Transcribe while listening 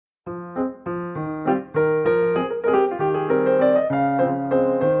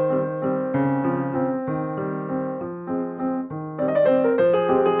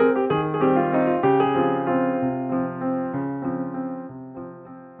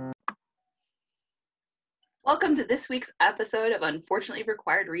Welcome to this week's episode of Unfortunately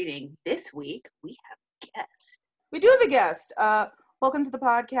Required Reading. This week, we have a guest. We do have a guest. Welcome to the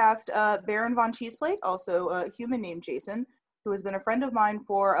podcast, Baron Von Cheeseplate, also a human named Jason, who has been a friend of mine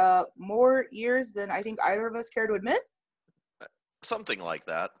for more years than I think either of us care to admit. Something like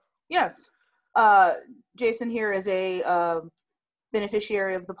that. Yes. Jason here is a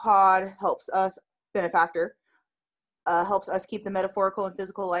beneficiary of the pod, benefactor, helps us keep the metaphorical and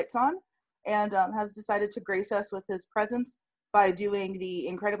physical lights on, and has decided to grace us with his presence by doing the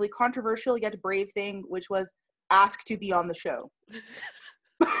incredibly controversial yet brave thing, which was ask to be on the show.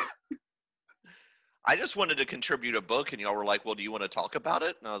 I just wanted to contribute a book, and y'all were like, well, do you want to talk about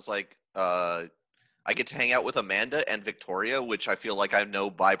it? And I was like, I get to hang out with Amanda and Victoria, which I feel like I know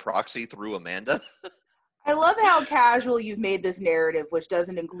by proxy through Amanda. I love how casual you've made this narrative, which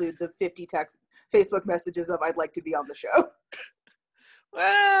doesn't include the 50 Facebook messages of I'd like to be on the show.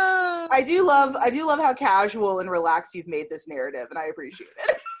 Well, I do love how casual and relaxed you've made this narrative, and I appreciate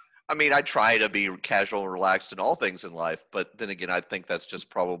it. I mean, I try to be casual and relaxed in all things in life, but then again, I think that's just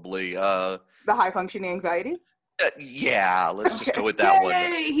probably the high functioning anxiety. Yeah, let's just go with that one.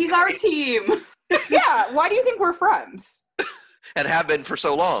 Yay, he's our team. Yeah, why do you think we're friends? And have been for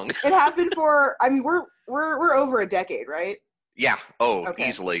so long. It have been for. I mean, we're over a decade, right? Yeah. Oh, Okay.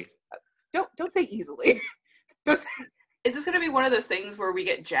 Easily. Don't say easily. Don't say. Is this going to be one of those things where we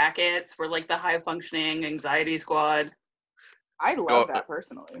get jackets? We're like the high-functioning anxiety squad. I love that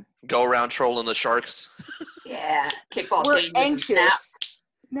personally. Go around trolling the sharks. Yeah, kickball We're changes and snap. anxious.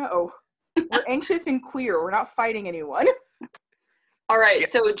 No, we're anxious and queer. We're not fighting anyone. All right, Yeah.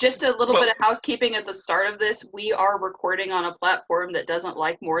 so just a little bit of housekeeping at the start of this. We are recording on a platform that doesn't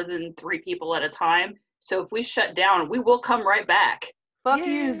like more than 3 people at a time. So if we shut down, we will come right back. Fuck Yay.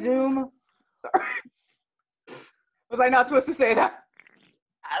 you, Zoom. Sorry. Was I not supposed to say that?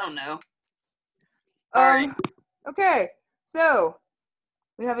 I don't know. All right. Okay, so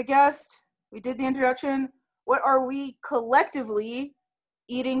we have a guest. We did the introduction. What are we collectively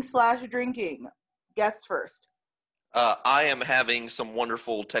eating/drinking? Guests first. I am having some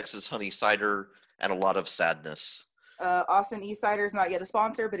wonderful Texas honey cider and a lot of sadness. Austin East Cider is not yet a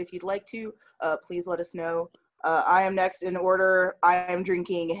sponsor, but if you'd like to, please let us know. I am next in order. I am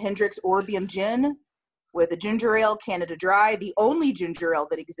drinking Hendrick's Orbium Gin with a ginger ale, Canada Dry, the only ginger ale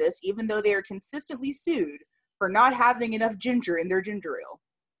that exists, even though they are consistently sued for not having enough ginger in their ginger ale.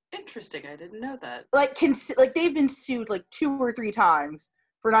 Interesting. I didn't know that. Like they've been sued like 2 or 3 times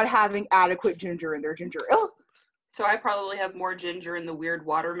for not having adequate ginger in their ginger ale. So I probably have more ginger in the weird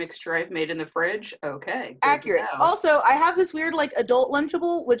water mixture I've made in the fridge. Okay. good to Accurate. know. Also, I have this weird like adult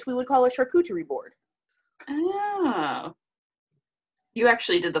Lunchable, which we would call a charcuterie board. Oh. You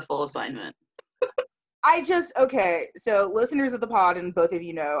actually did the full assignment. Okay, so listeners of the pod and both of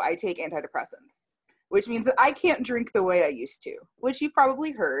you know I take antidepressants, which means that I can't drink the way I used to, which you've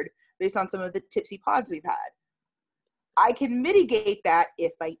probably heard based on some of the tipsy pods we've had. I can mitigate that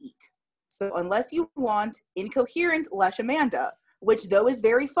if I eat. So unless you want incoherent Lesh Amanda, which though is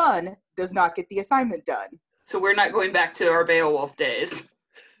very fun, does not get the assignment done. So we're not going back to our Beowulf days.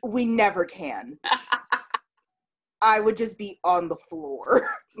 We never can. I would just be on the floor.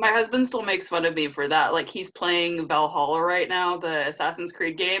 My husband still makes fun of me for that. Like, he's playing Valhalla right now, the Assassin's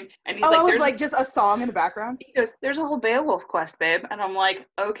Creed game. And he's Oh, it was "There's-" like just a song in the background. he goes, "There's a whole Beowulf quest, babe." And I'm like,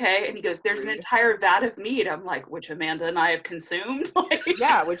 okay. And he goes, "There's an Rude. entire vat of mead." I'm like, which Amanda and I have consumed? Like,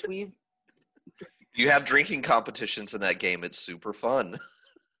 Yeah, which we've. You have drinking competitions in that game. It's super fun.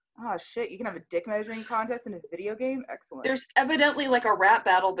 Oh shit! You can have a dick measuring contest in a video game. Excellent. there's evidently like a rap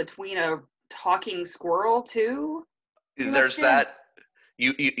battle between a talking squirrel, too. There's that.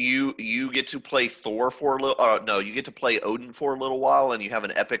 You get to play Thor for a little. No, you get to play Odin for a little while, and you have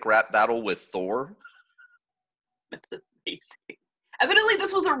an epic rap battle with Thor. That's amazing. Evidently,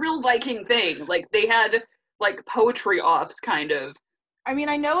 this was a real Viking thing. Like, they had, like, poetry offs, kind of. I mean,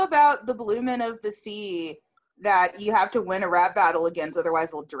 I know about the Blue Men of the Sea that you have to win a rap battle against,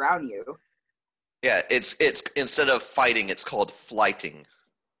 otherwise they'll drown you. Yeah, it's instead of fighting, it's called flighting.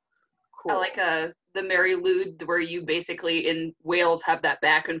 Cool. I like the Mary Lude, where you basically in Wales have that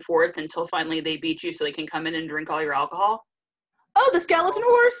back and forth until finally they beat you so they can come in and drink all your alcohol. Oh, the skeleton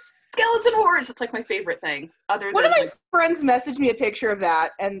horse? Skeleton horse! It's like my favorite thing. Other One than of my like, friends messaged me a picture of that,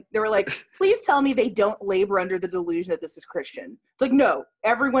 and they were like, please tell me they don't labor under the delusion that this is Christian. It's like, no,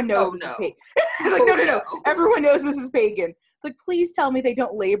 everyone knows Oh, this no. is pagan. It's like, Oh, no. no. Everyone knows this is pagan. It's like, please tell me they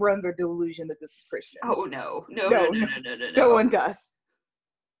don't labor under the delusion that this is Christian. oh no. No. No one does.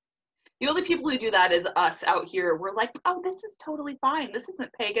 The only people who do that is us out here. We're like, oh, this is totally fine. This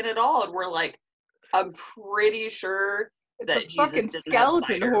isn't pagan at all. And we're like, I'm pretty sure It's that a Jesus fucking didn't have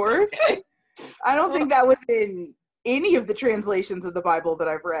skeleton cider, horse. okay? I don't think that was in any of the translations of the Bible that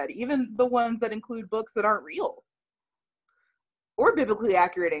I've read, even the ones that include books that aren't real or biblically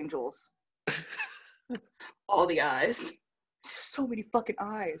accurate angels. All the eyes. So many fucking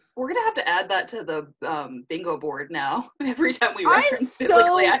eyes. We're gonna have to add that to the bingo board now. Every time we I'm reference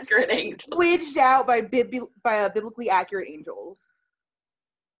biblically so accurate angels. squidged out by biblically accurate angels.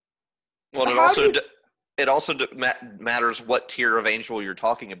 Well, it also matters what tier of angel you're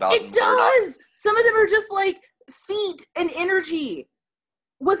talking about. It does! Some of them are just like feet and energy.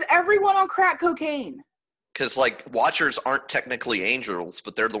 Was everyone on crack cocaine? Because, like, watchers aren't technically angels,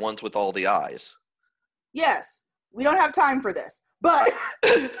 but they're the ones with all the eyes. Yes. We don't have time for this. But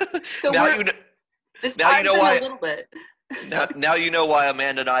So now you know why. A little bit. Now you know why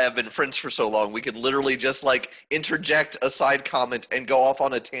Amanda and I have been friends for so long. We can literally just, like, interject a side comment and go off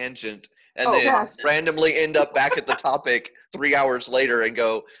on a tangent and then randomly end up back at the topic 3 hours later and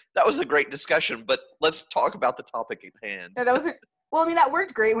go, that was a great discussion, but let's talk about the topic at hand. Yeah, that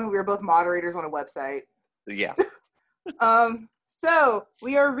worked great when we were both moderators on a website. Yeah. So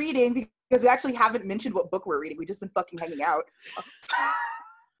we are reading, because we actually haven't mentioned what book we're reading. We've just been fucking hanging out.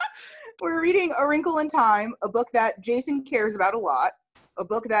 We're reading A Wrinkle in Time, a book that Jason cares about a lot, a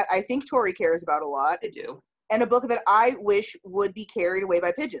book that I think Tori cares about a lot. I do. And a book that I wish would be carried away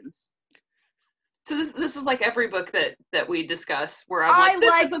by pigeons. So this is like every book that we discuss where I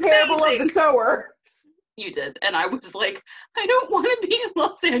like The Parable of the Sower. You did. And I was like, I don't want to be in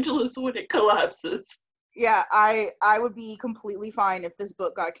Los Angeles when it collapses. Yeah, I would be completely fine if this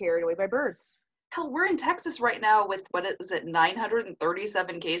book got carried away by birds. Hell, we're in Texas right now with,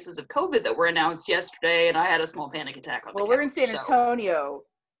 937 cases of COVID that were announced yesterday, and I had a small panic attack on the couch. We're in San Antonio.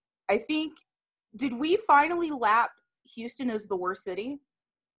 I think, did we finally lap Houston as the worst city?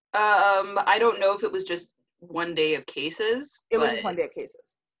 I don't know if it was just one day of cases. It was just one day of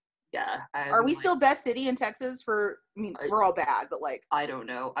cases. Yeah. Are we still best city in Texas we're all bad, but like. I don't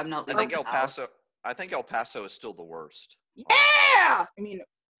know. I'm not. I think El Paso is still the worst. Yeah! I mean,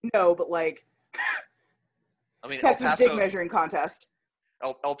 no, but like. Texas dick measuring contest.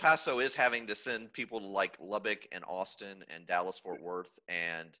 El Paso is having to send people to like Lubbock and Austin and Dallas-Fort Worth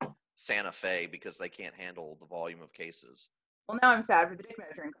and Santa Fe because they can't handle the volume of cases. Well, now I'm sad for the dick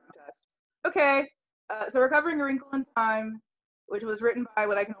measuring contest. Okay, so we're covering A Wrinkle in Time, which was written by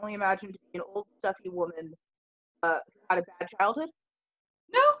what I can only imagine to be an old, stuffy woman who had a bad childhood.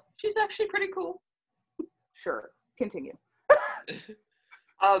 No, she's actually pretty cool. Sure, continue.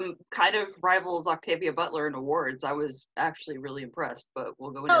 Kind of rivals Octavia Butler in awards. I was actually really impressed, but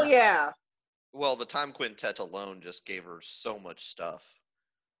we'll go into that. Yeah. Well, the Time Quintet alone just gave her so much stuff.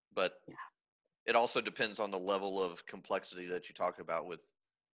 But it also depends on the level of complexity that you talk about, with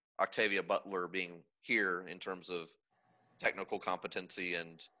Octavia Butler being here in terms of technical competency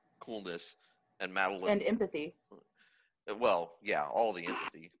and coolness, and Madeline. And empathy. Well, yeah, all the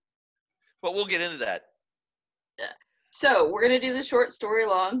empathy. But we'll get into that. Yeah. So we're going to do the short story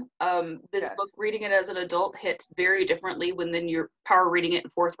long. This book, reading it as an adult, hits very differently than your power reading it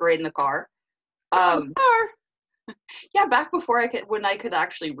in 4th grade in the car. Yeah, back before when I could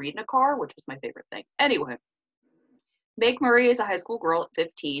actually read in a car, which was my favorite thing. Anyway, Meg Murray is a high school girl at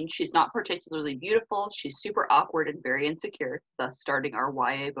 15. She's not particularly beautiful. She's super awkward and very insecure, thus starting our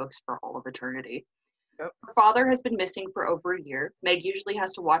YA books for all of eternity. Yep. Her father has been missing for over a year. Meg usually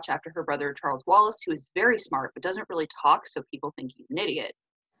has to watch after her brother, Charles Wallace, who is very smart but doesn't really talk, so people think he's an idiot.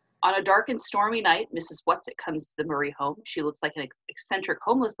 On a dark and stormy night, Mrs. Whatsit comes to the Murray home. She looks like an eccentric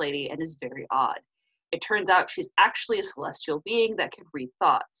homeless lady and is very odd. It turns out she's actually a celestial being that can read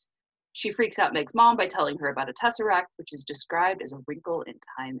thoughts. She freaks out Meg's mom by telling her about a tesseract, which is described as a wrinkle in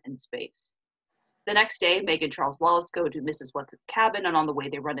time and space. The next day, Meg and Charles Wallace go to Mrs. Whatsit's cabin, and on the way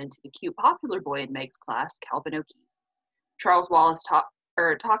they run into the cute popular boy in Meg's class, Calvin O'Keefe. Charles Wallace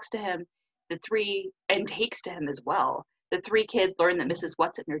talks to him, and takes to him as well. The 3 kids learn that Mrs.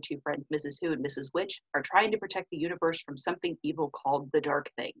 Whatsit and her 2 friends, Mrs. Who and Mrs. Witch, are trying to protect the universe from something evil called the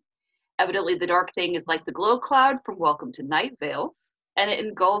Dark Thing. Evidently, the Dark Thing is like the glow cloud from Welcome to Night Vale, and it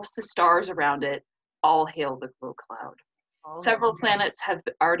engulfs the stars around it. All hail the glow cloud. Several planets have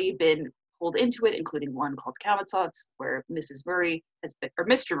already been pulled into it, including one called Kamatsats, where Mr. Murray has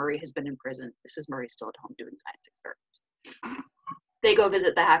been in prison. Mrs. Murray is still at home doing science experiments. They go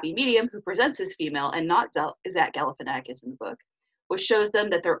visit the Happy Medium, who presents as female and not Zach Galifianakis in the book, which shows them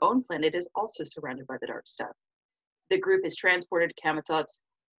that their own planet is also surrounded by the dark stuff. The group is transported to Kamatsats,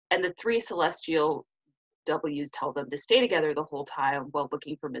 and the 3 celestial W's tell them to stay together the whole time while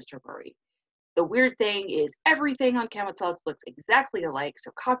looking for Mr. Murray. The weird thing is everything on Kamatsats looks exactly alike,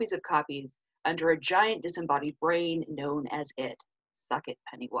 so copies of copies, under a giant disembodied brain known as it. Suck it,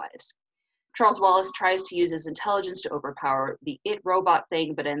 Pennywise. Charles Wallace tries to use his intelligence to overpower the It robot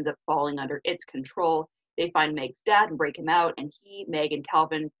thing, but ends up falling under It's control. They find Meg's dad and break him out, and he, Meg, and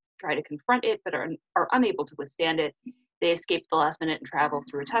Calvin try to confront it, but are unable to withstand it. They escape at the last minute and travel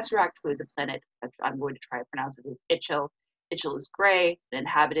through a tesseract to the planet, which I'm going to try to pronounce it as Itchel. Itchel is gray and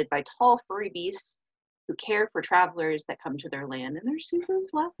inhabited by tall, furry beasts who care for travelers that come to their land, and they're super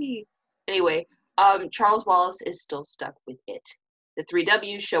fluffy. Anyway, Charles Wallace is still stuck with it. The three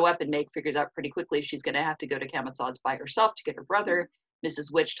W's show up, and Meg figures out pretty quickly she's going to have to go to Camasods by herself to get her brother.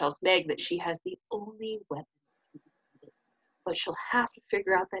 Mrs. Witch tells Meg that she has the only weapon, but she'll have to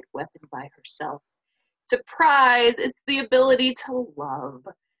figure out that weapon by herself. Surprise! It's the ability to love.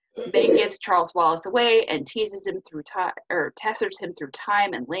 Meg gets Charles Wallace away and teases him through time, or tessers him through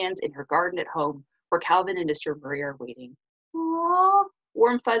time, and lands in her garden at home, where Calvin and Mr. Murray are waiting. Aww,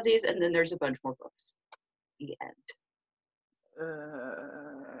 warm fuzzies, and then there's a bunch more books. The end.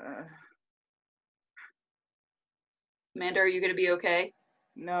 Amanda, are you going to be okay?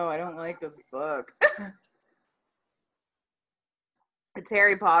 No, I don't like this book. It's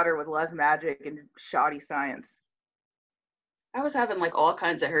Harry Potter with less magic and shoddy science. I was having like all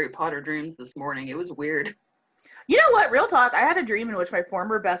kinds of Harry Potter dreams this morning. It was weird. You know what? Real talk. I had a dream in which my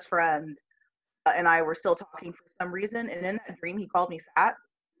former best friend and I were still talking for some reason, and in that dream he called me fat,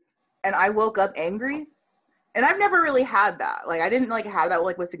 and I woke up angry. And I've never really had that. Like, I didn't like have that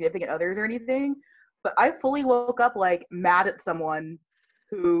like with significant others or anything, but I fully woke up like mad at someone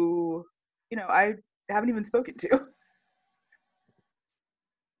who, you know, I haven't even spoken to.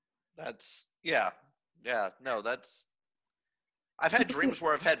 That's I've had dreams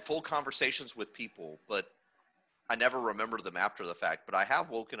where I've had full conversations with people, but I never remember them after the fact. But I have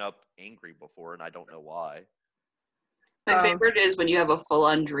woken up angry before, and I don't know why. My favorite is when you have a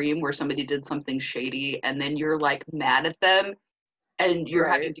full-on dream where somebody did something shady, and then you're like mad at them, and you're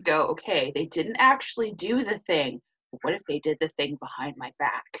having to go, okay, they didn't actually do the thing. What if they did the thing behind my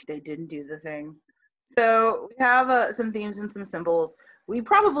back? They didn't do the thing. So we have some themes and some symbols. We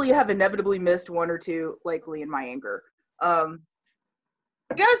probably have inevitably missed one or two, likely in my anger.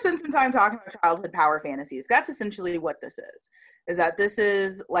 We gotta spend some time talking about childhood power fantasies. That's essentially what this is that this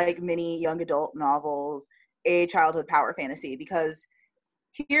is like many young adult novels, a childhood power fantasy, because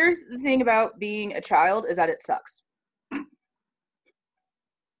here's the thing about being a child is that it sucks.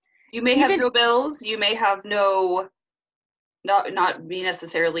 You may have no bills, you may have not be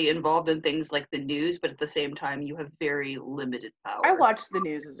necessarily involved in things like the news, but at the same time you have very limited power. I watched the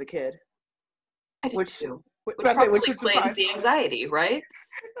news as a kid. I did too. Which explains the anxiety, right?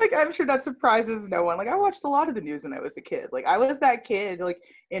 Like, I'm sure that surprises no one. Like, I watched a lot of the news when I was a kid. Like, I was that kid, like,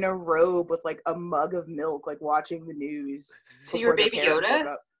 in a robe with, like, a mug of milk, like, watching the news. So you're Baby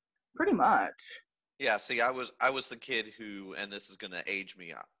Yoda? Pretty much. Yeah, see, I was the kid who, and this is going to age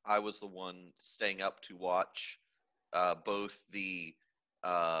me, I was the one staying up to watch both the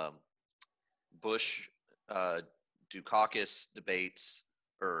Bush Dukakis debates,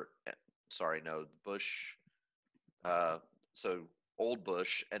 Bush, so old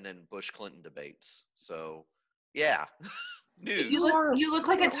Bush, and then Bush-Clinton debates. So, yeah. News. You look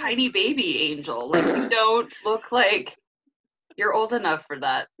like a tiny baby, Angel. Like, you don't look like you're old enough for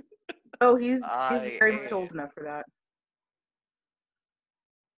that. Oh, he's very much old enough for that.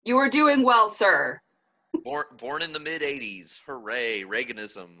 You are doing well, sir. Born in the mid-'80s. Hooray,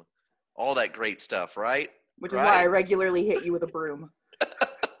 Reaganism. All that great stuff, right? Which is why I regularly hit you with a broom.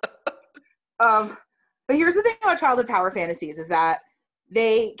 But here's the thing about childhood power fantasies is that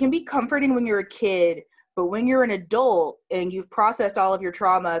they can be comforting when you're a kid, but when you're an adult and you've processed all of your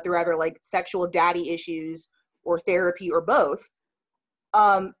trauma through either like sexual daddy issues or therapy or both,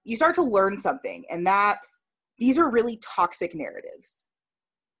 you start to learn something, and these are really toxic narratives.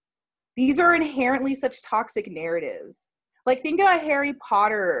 These are inherently such toxic narratives. Like, think about Harry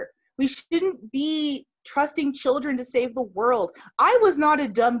Potter. We shouldn't be trusting children to save the world. I was not a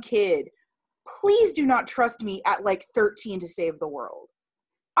dumb kid. Please do not trust me at like 13 to save the world.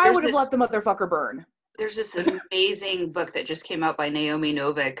 I would have let the motherfucker burn. There's this amazing book that just came out by Naomi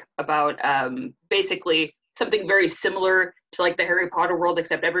Novik about basically something very similar to like the Harry Potter world,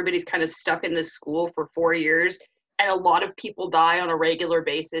 except everybody's kind of stuck in this school for 4 years. And a lot of people die on a regular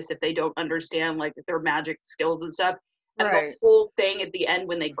basis if they don't understand like their magic skills and stuff. And the whole thing at the end,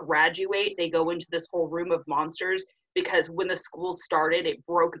 when they graduate, they go into this whole room of monsters because when the school started, it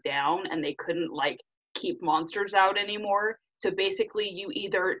broke down and they couldn't like keep monsters out anymore. So basically you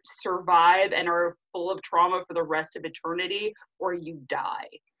either survive and are full of trauma for the rest of eternity or you die.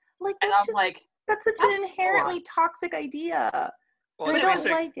 Like, that's such an inherently toxic idea. Well, I don't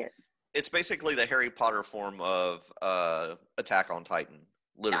like it. It's basically the Harry Potter form of Attack on Titan,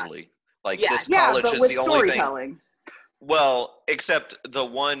 literally. Like Yeah. this Yeah, college but is with the only thing. storytelling. Well, except the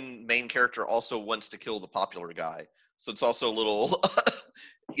one main character also wants to kill the popular guy, so it's also a little,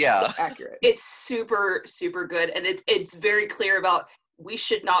 yeah. Accurate. It's super, super good, and it's very clear about we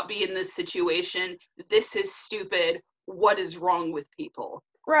should not be in this situation. This is stupid. What is wrong with people?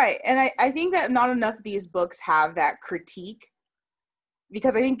 Right. And I think that not enough of these books have that critique,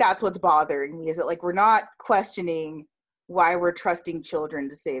 because I think that's what's bothering me, is that like we're not questioning why we're trusting children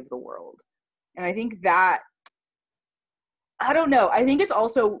to save the world. And I think that, I don't know, I think it's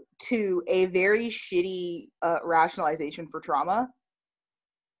also to a very shitty rationalization for trauma.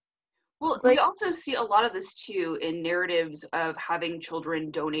 Well, Like- we also see a lot of this too in narratives of having children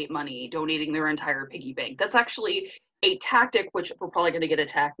donate money, donating their entire piggy bank. That's actually a tactic, which we're probably going to get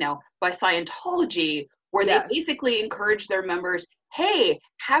attacked now, by Scientology, where Yes. they basically encourage their members, hey,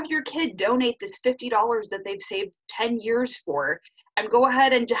 have your kid donate this $50 that they've saved 10 years for, and go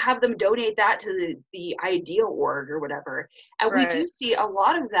ahead and have them donate that to the Ideal.org or whatever. And we do Right. see a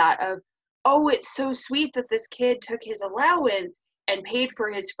lot of that of, oh, it's so sweet that this kid took his allowance and paid for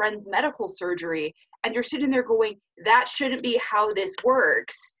his friend's medical surgery. And you're sitting there going, that shouldn't be how this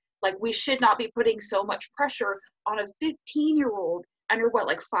works. Like, we should not be putting so much pressure on a 15-year-old and your, what,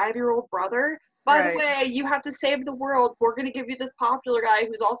 like 5-year-old brother? By the way, you have to save the world. We're going to give you this popular guy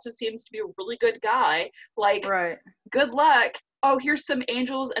who's also seems to be a really good guy. Like, Right. good luck. Oh, here's some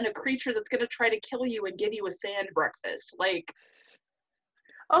angels and a creature that's going to try to kill you and give you a sand breakfast. Like,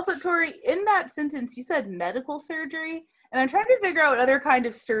 Also, Tori, in that sentence, you said medical surgery, and I'm trying to figure out what other kind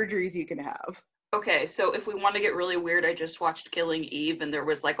of surgeries you can have. okay, so if we want to get really weird, I just watched Killing Eve and there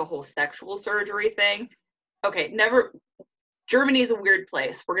was like a whole sexual surgery thing. Okay, Germany's a weird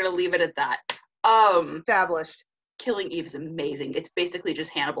place. We're going to leave it at that. Established. Killing Eve is amazing. It's basically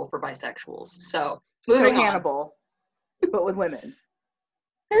just Hannibal for bisexuals. So, So moving on. Hannibal, but with women.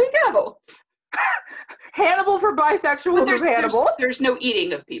 There you go. Hannibal for But bisexuals is Hannibal. there's no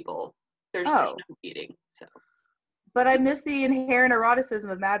eating of people. There's Oh. no eating. So, But I miss the inherent eroticism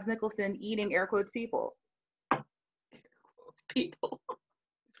of Mads Mikkelsen eating air quotes people. it's people.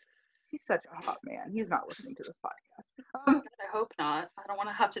 He's such a hot man. He's not listening to this podcast. I hope not. I don't want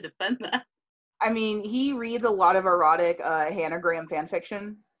to have to defend that. I mean, he reads a lot of erotic Hannah Graham fan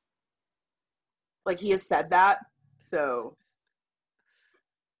fiction. Like, he has said that. So,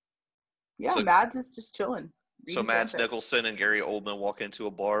 yeah, So- Mads is just chilling. So reading Mads fanfic. Nicholson and Gary Oldman walk into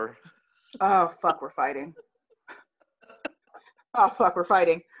a bar. Oh, fuck, we're fighting. Oh, fuck, we're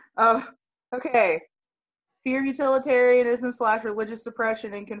fighting. Okay. Fear utilitarianism / religious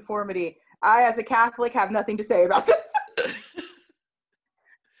suppression and conformity. I, as a Catholic, have nothing to say about this.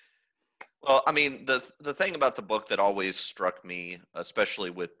 Well, I mean, the thing about the book that always struck me,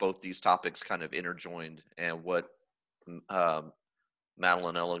 especially with both these topics kind of interjoined, and what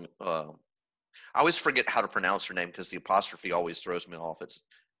Madeline Ellen, I always forget how to pronounce her name because the apostrophe always throws me off. It's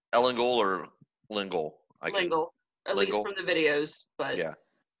Ellingol or Lingle? Lingle. At least Lingle? from the videos. But Yeah.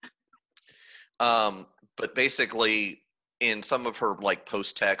 But basically, in some of her like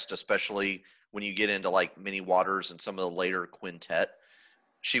post text, especially when you get into like Many Waters and some of the later quintet,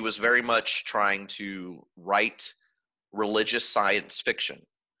 she was very much trying to write religious science fiction,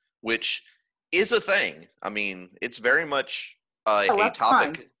 which is a thing. I mean, it's very much a Left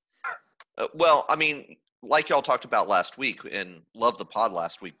topic. Behind. Well, I mean, like y'all talked about last week, and love the pod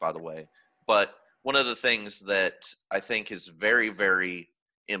last week, by the way. But one of the things that I think is very, very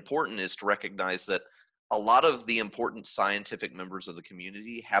important is to recognize that a lot of the important scientific members of the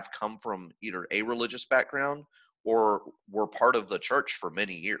community have come from either a religious background or were part of the church for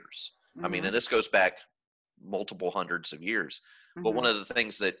many years. I mean, and this goes back multiple hundreds of years. But one of the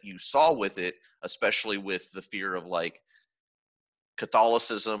things that you saw with it, especially with the fear of like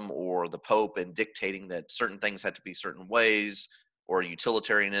Catholicism or the Pope and dictating that certain things had to be certain ways, or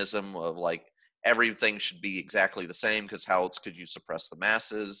utilitarianism of like everything should be exactly the same because how else could you suppress the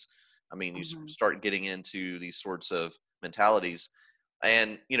masses? I mean, you start getting into these sorts of mentalities.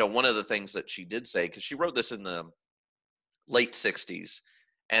 And, you know, one of the things that she did say, because she wrote this in the late 60s,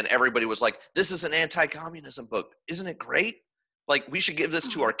 and everybody was like, this is an anti-communism book. Isn't it great? Like, we should give this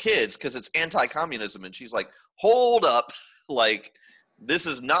to our kids because it's anti-communism. And she's like, hold up. Like, this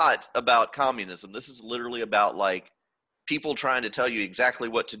is not about communism. This is literally about, like, people trying to tell you exactly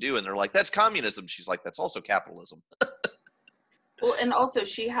what to do. And they're like, that's communism. She's like, that's also capitalism. well, and also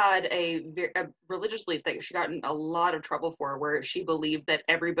she had a religious belief that she got in a lot of trouble for, where she believed that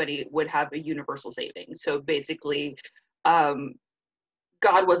everybody would have a universal saving. So basically,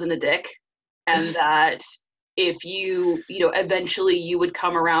 God wasn't a dick, and that if you know, eventually you would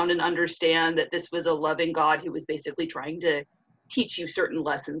come around and understand that this was a loving God who was basically trying to teach you certain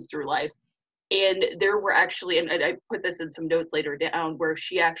lessons through life. And there were actually, and I put this in some notes later down, where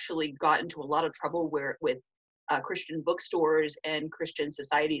she actually got into a lot of trouble with Christian bookstores and Christian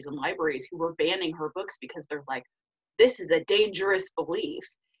societies and libraries who were banning her books because they're like, this is a dangerous belief.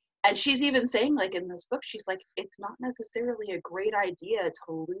 And she's even saying, like, in this book, she's like, it's not necessarily a great idea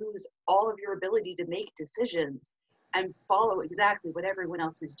to lose all of your ability to make decisions and follow exactly what everyone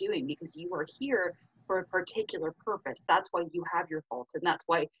else is doing, because you are here for a particular purpose. That's why you have your faults, and that's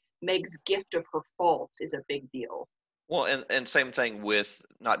why Meg's gift of her faults is a big deal. Well, and same thing with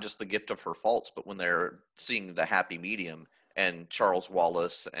not just the gift of her faults, but when they're seeing the happy medium and Charles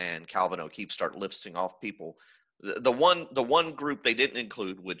Wallace and Calvin O'Keefe start listing off people. The one group they didn't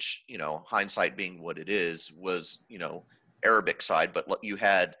include, which, you know, hindsight being what it is, was, you know, Arabic side, but you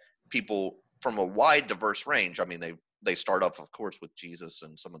had people from a wide diverse range. I mean, they start off, of course, with Jesus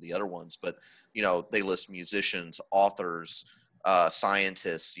and some of the other ones, but, you know, they list musicians, authors,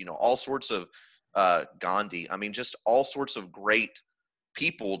 scientists, you know, all sorts of Gandhi. I mean, just all sorts of great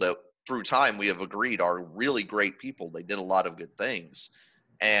people that through time we have agreed are really great people. They did a lot of good things.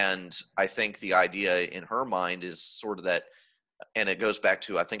 And I think the idea in her mind is sort of that, and it goes back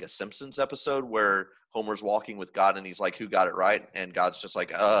to, I think, a Simpsons episode where Homer's walking with God and he's like, who got it right? And God's just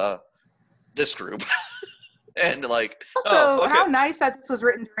like, this group. And like, Also, oh, okay. how nice that this was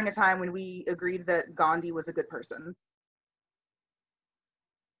written during a time when we agreed that Gandhi was a good person.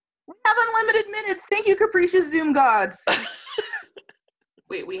 We have unlimited minutes. Thank you, capricious Zoom gods.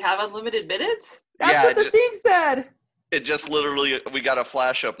 Wait, we have unlimited minutes? That's Yeah, what the thing said. It just literally, we got a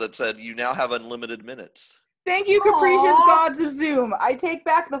flash up that said, you now have unlimited minutes. Thank you, capricious Aww. gods of Zoom. I take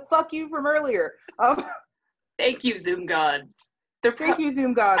back the fuck you from earlier. Thank you, Zoom gods. Thank you,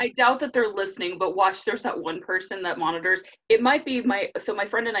 Zoom gods. I doubt that they're listening, but watch, there's that one person that monitors. It might be my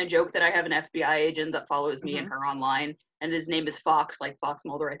friend and I joke that I have an FBI agent that follows me and her online, and his name is Fox, like Fox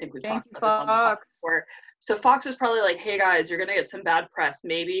Mulder. I think we've talked about this on the podcast before. So Fox is probably like, hey guys, you're gonna get some bad press.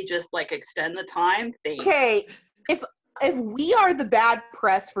 Maybe just like extend the time. Thanks. Okay, if we are the bad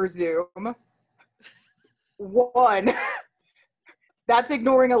press for Zoom, one, that's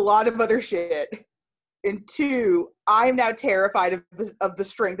ignoring a lot of other shit. And two, I'm now terrified of the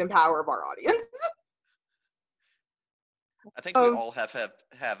strength and power of our audience. I think we all have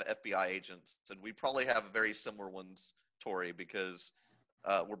FBI agents, and we probably have very similar ones, Tori, because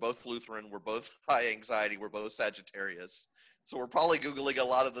we're both Lutheran, we're both high anxiety, we're both Sagittarius. So we're probably Googling a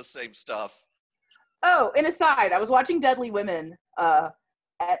lot of the same stuff. Oh, and aside, I was watching Deadly Women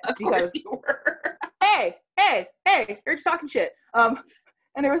because hey, you're just talking shit.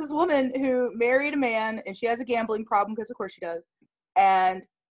 And there was this woman who married a man, and she has a gambling problem because, of course, she does. And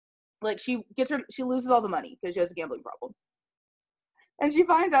like she loses all the money because she has a gambling problem. And she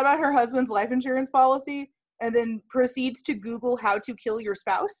finds out about her husband's life insurance policy, and then proceeds to Google how to kill your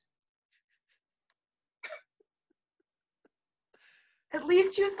spouse. At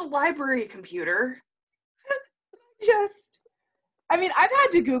least use the library computer. I mean, I've had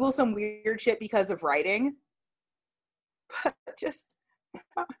to Google some weird shit because of writing, but just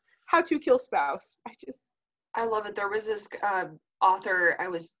how to kill spouse. I love it. There was this author, I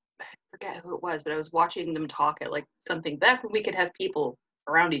forget who it was, but I was watching them talk at like something back when we could have people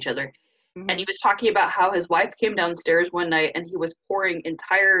around each other. Mm-hmm. And he was talking about how his wife came downstairs one night and he was pouring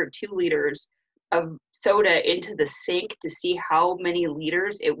entire 2 liters of soda into the sink to see how many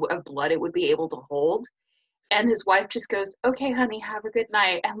liters of blood it would be able to hold. And his wife just goes, okay, honey, have a good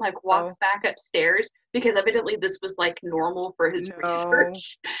night. And like walks back upstairs because evidently this was like normal for his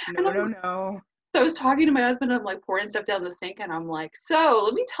research. No. So I was talking to my husband, and I'm like pouring stuff down the sink, and I'm like, so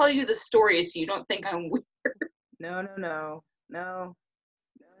let me tell you the story so you don't think I'm weird. No. So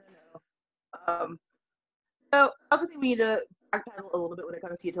I also think we need to backpedal a little bit when it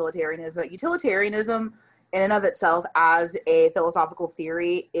comes to utilitarianism. But utilitarianism in and of itself as a philosophical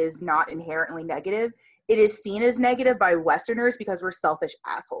theory is not inherently negative. It is seen as negative by Westerners because we're selfish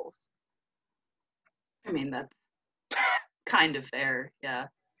assholes. I mean, that's kind of fair, yeah.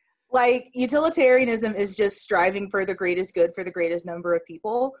 Like, utilitarianism is just striving for the greatest good for the greatest number of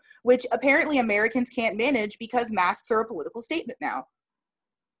people, which apparently Americans can't manage because masks are a political statement now.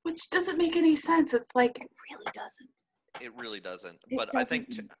 Which doesn't make any sense. It's like... It really doesn't. It really doesn't. But I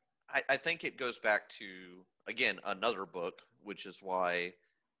think it goes back to, again, another book, which is why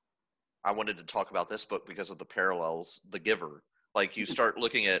I wanted to talk about this book because of the parallels, The Giver. Like, you start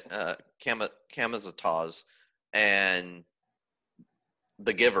looking at Kamazataz and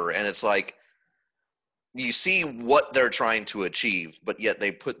The Giver, and it's like you see what they're trying to achieve, but yet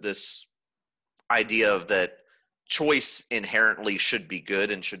they put this idea of that choice inherently should be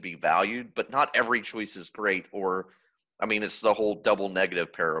good and should be valued, but not every choice is great, or I mean, it's the whole double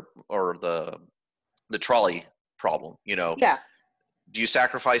negative pair or the trolley problem, you know. Yeah. Do you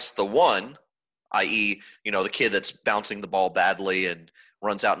sacrifice the one, i.e., you know, the kid that's bouncing the ball badly and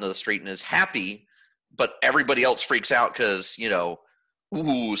runs out into the street and is happy, but everybody else freaks out because, you know,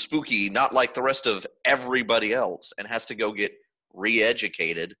 ooh, spooky, not like the rest of everybody else, and has to go get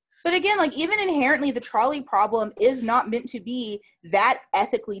re-educated. But again, like, even inherently, the trolley problem is not meant to be that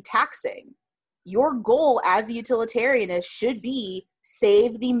ethically taxing. Your goal as a utilitarianist should be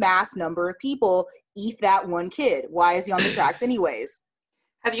save the mass number of people, eat that one kid. Why is he on the tracks anyways?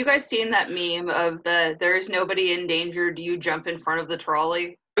 Have you guys seen that meme of there is nobody in danger, do you jump in front of the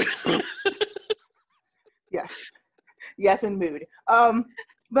trolley? Yes. Yes, in mood.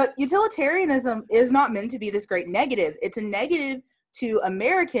 But utilitarianism is not meant to be this great negative. It's a negative to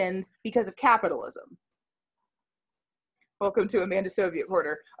Americans because of capitalism. Welcome to Amanda Soviet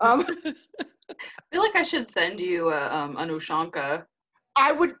Porter. I feel like I should send you an Ushanka.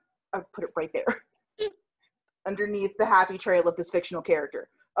 I would put it right there. Underneath the happy trail of this fictional character.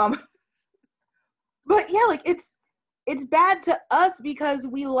 But yeah, like, it's bad to us because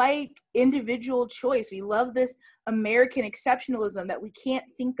we like individual choice. We love this American exceptionalism that we can't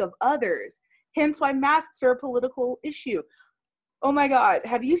think of others. Hence why masks are a political issue. Oh my God,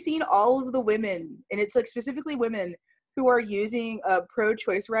 have you seen all of the women, and it's like specifically women, who are using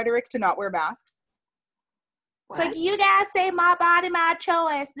pro-choice rhetoric to not wear masks? What? It's like, you guys say my body, my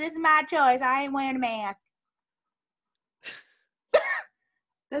choice. This is my choice. I ain't wearing a mask.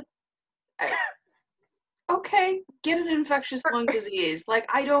 Okay, get an infectious lung disease. Like,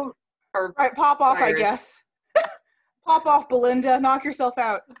 I don't. Or All right, pop off, virus. I guess. Pop off, Belinda. Knock yourself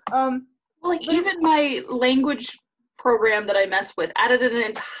out. Well, like, even my language program that I mess with added an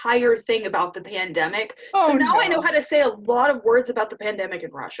entire thing about the pandemic. So now I know how to say a lot of words about the pandemic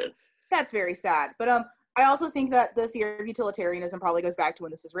in Russian. That's very sad. But I also think that the fear of utilitarianism probably goes back to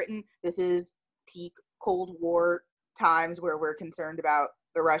when this is written. This is peak Cold War times where we're concerned about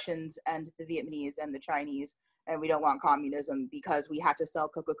the Russians and the Vietnamese and the Chinese, and we don't want communism because we have to sell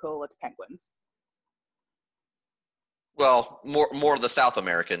Coca-Cola to penguins. Well, more of the South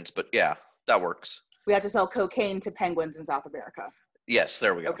Americans, but yeah, that works. We have to sell cocaine to penguins in South America. Yes,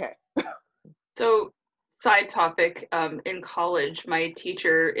 there we go. Okay. So, side topic, in college, my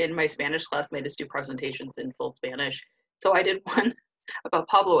teacher in my Spanish class made us do presentations in full Spanish. So I did one about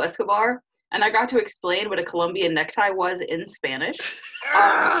Pablo Escobar, and I got to explain what a Colombian necktie was in Spanish,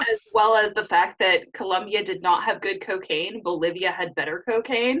 as well as the fact that Colombia did not have good cocaine, Bolivia had better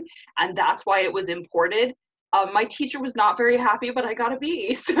cocaine, and that's why it was imported. My teacher was not very happy, but I got a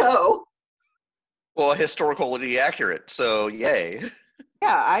B, so. Well, historically accurate, so yay.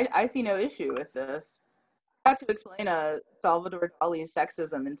 Yeah, I see no issue with this. I had to explain Salvador Dali's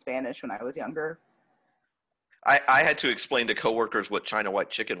sexism in Spanish when I was younger. I had to explain to coworkers what China white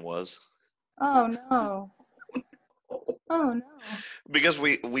chicken was. Oh no. Oh no. Because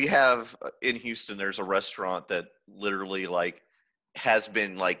we have in Houston, there's a restaurant that literally like has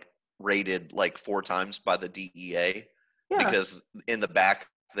been like raided like 4 times by the DEA because in the back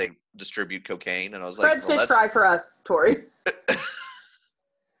they distribute cocaine, and I was like, Fred's fish fry for us, Tori.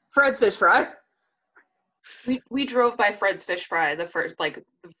 Fred's fish fry. We drove by Fred's Fish Fry the first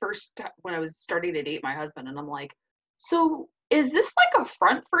when I was starting to date my husband, and I'm like, so is this like a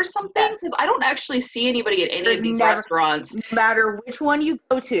front for something? Yes. Because I don't actually see anybody at any There's of these never- restaurants. No matter which one you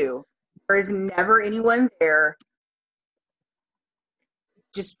go to, there is never anyone there.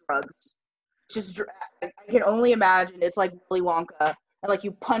 Just drugs. I can only imagine it's like Willy Wonka, and like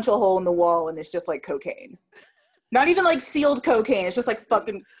you punch a hole in the wall and it's just like cocaine. Not even like sealed cocaine. It's just like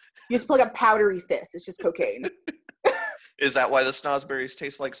fucking. You just put like a powdery fist. It's just cocaine. Is that why the snozzberries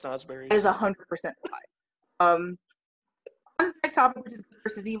taste like snozzberries? That is 100% why. On the next topic, which is good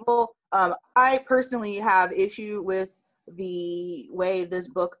versus evil, I personally have issue with the way this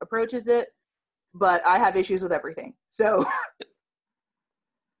book approaches it, but I have issues with everything. So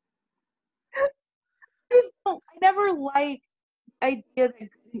I never like the idea that good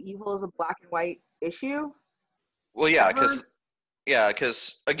and evil is a black and white issue. Well, yeah, because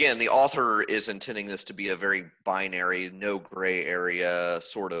again, the author is intending this to be a very binary, no gray area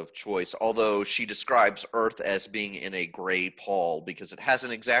sort of choice, although she describes Earth as being in a gray pall because it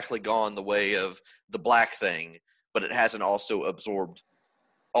hasn't exactly gone the way of the black thing, but it hasn't also absorbed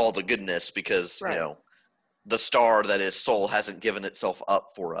all the goodness because, Right. you know, the star that is Soul hasn't given itself up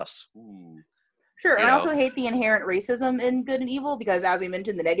for us. Ooh. Sure, and You I also know. hate the inherent racism in good and evil because, as we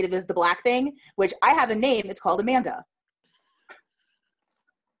mentioned, the negative is the black thing, which I have a name. It's called Amanda.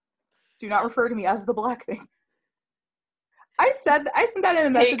 Do not refer to me as the black thing. I sent that in a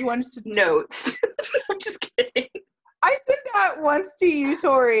message Takes once. notes. I'm just kidding. I said that once to you,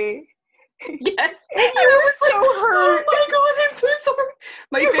 Tori. Yes. And you were so hurt. Oh my god, I'm so sorry.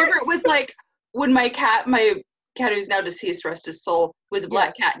 My You were favorite was so- like when my cat who's now deceased, rest his soul, was a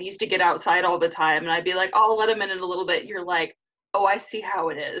black cat and he used to get outside all the time, and I'd be like, I'll let him in a little bit. You're like, oh, I see how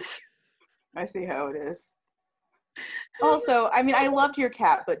it is. I see how it is. Also, I mean, I loved your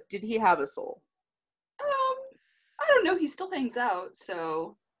cat, but did he have a soul? I don't know. He still hangs out,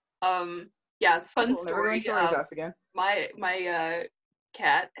 so yeah, fun We'll never go story. into Tori's house again. My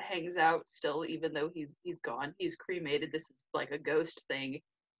cat hangs out still, even though he's gone. He's cremated. This is like a ghost thing,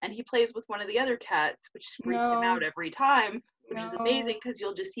 and he plays with one of the other cats, which freaks him out every time, which is amazing because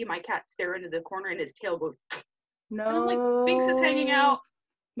you'll just see my cat stare into the corner and his tail goes. No. And I'm like, Binks is hanging out.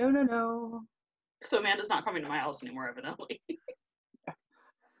 No. So Amanda's not coming to my house anymore, evidently.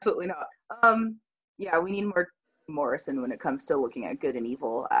 Absolutely not. Yeah, we need more Morrison when it comes to looking at good and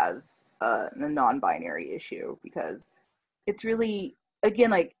evil as a non-binary issue, because it's really, again,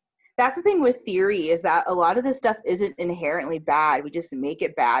 like, that's the thing with theory, is that a lot of this stuff isn't inherently bad. We just make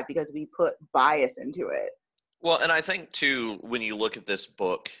it bad because we put bias into it. Well, and I think too, when you look at this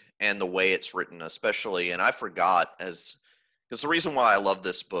book and the way it's written, especially, and I forgot because the reason why I love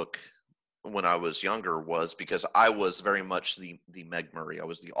this book when I was younger was because I was very much the Meg Murray. I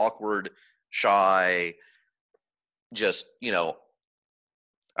was the awkward, shy, just,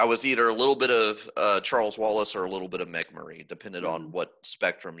 I was either a little bit of Charles Wallace or a little bit of Meg Murray, depending on what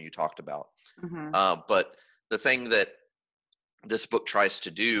spectrum you talked about. But the thing that this book tries to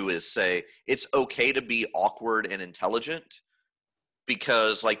do is say it's okay to be awkward and intelligent,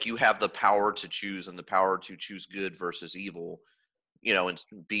 because like you have the power to choose, and the power to choose good versus evil, and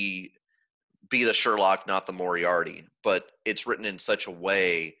be the Sherlock, not the Moriarty. But it's written in such a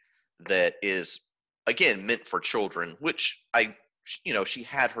way that is, again, meant for children, which she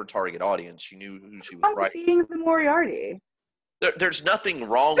had her target audience. She knew who she was writing. Being the Moriarty. There's nothing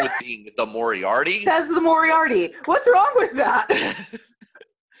wrong with being the Moriarty. That's the Moriarty. What's wrong with that?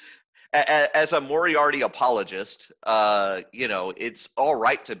 As a Moriarty apologist, it's all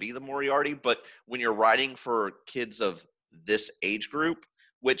right to be the Moriarty, but when you're writing for kids of this age group,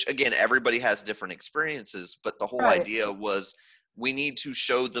 which, again, everybody has different experiences, but the whole idea was we need to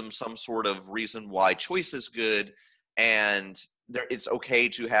show them some sort of reason why choice is good, and it's okay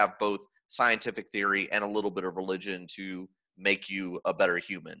to have both scientific theory and a little bit of religion to make you a better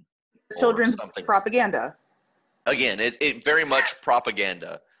human. Children's propaganda. Again, it very much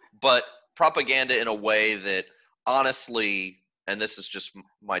propaganda, but propaganda in a way that, honestly, and this is just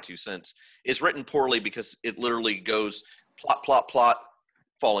my 2 cents, is written poorly, because it literally goes plot,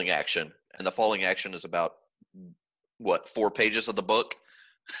 falling action, and the falling action is about 4 pages of the book.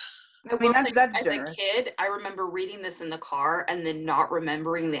 I mean, that's as generous. A kid, I remember reading this in the car and then not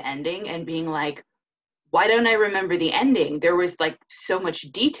remembering the ending and being like, why don't I remember the ending? There was like so much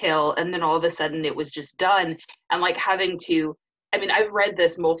detail, and then all of a sudden it was just done. And like having to, I've read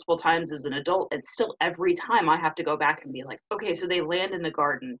this multiple times as an adult, and still every time I have to go back and be like, okay, so they land in the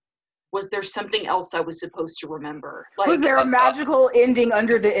garden. Was there something else I was supposed to remember? Like, was there a magical ending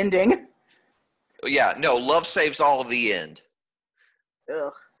under the ending? Yeah, no, love saves all of the end.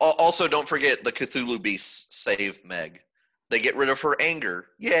 Ugh. Also, don't forget the Cthulhu beasts save Meg. They get rid of her anger.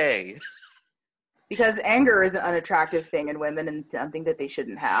 Yay. Because anger is an unattractive thing in women and something that they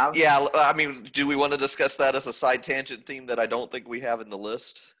shouldn't have. Yeah, do we want to discuss that as a side tangent theme that I don't think we have in the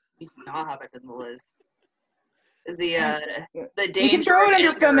list? We do not have it in the list. The danger. We can throw it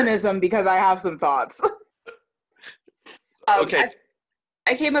under feminism, because I have some thoughts. Okay.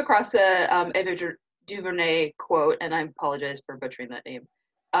 I came across a Ava DuVernay quote, and I apologize for butchering that name.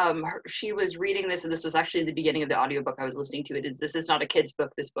 She was reading this, and this was actually the beginning of the audiobook I was listening to. This is not a kid's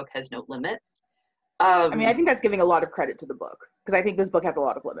book. This book has no limits. I think that's giving a lot of credit to the book, because I think this book has a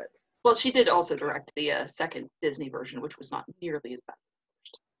lot of limits. Well, she did also direct the second Disney version, which was not nearly as bad.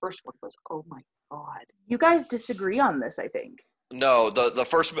 The first one was, oh my god. You guys disagree on this, I think. No, the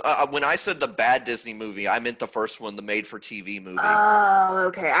first, when I said the bad Disney movie, I meant the first one, the made-for-TV movie. Oh,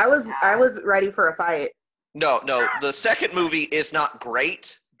 okay. I was ready for a fight. No, the second movie is not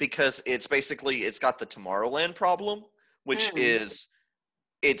great, because it's got the Tomorrowland problem, which is,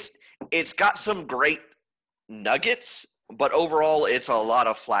 it's got some great nuggets, but overall it's a lot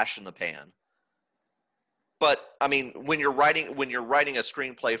of flash in the pan. But when you're writing a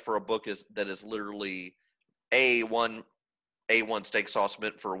screenplay for a book that is literally A1 steak sauce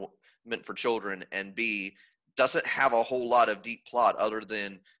meant for children, and B, doesn't have a whole lot of deep plot other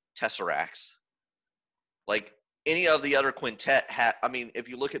than Tesseracts. Like any of the other quintet if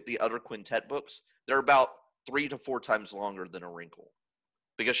you look at the other quintet books, they're about 3 to 4 times longer than A Wrinkle,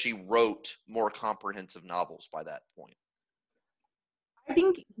 because she wrote more comprehensive novels by that point. I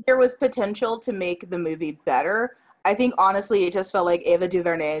think there was potential to make the movie better. I think honestly, it just felt like Ava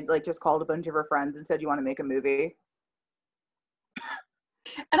DuVernay like just called a bunch of her friends and said, "You want to make a movie?"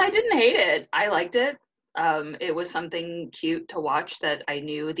 And I didn't hate it. I liked it. It was something cute to watch that I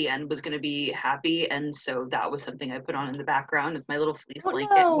knew the end was going to be happy, and so that was something I put on in the background with my little fleece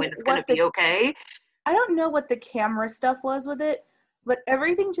blanket when it's going to be okay. I don't know what the camera stuff was with it, but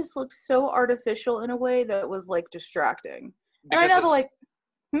everything just looked so artificial in a way that was like distracting. Because and I know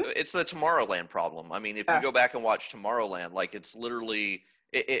it's the Tomorrowland problem. I mean, if you go back and watch Tomorrowland, like it's literally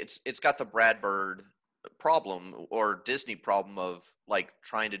it's got the Brad Bird problem or Disney problem of like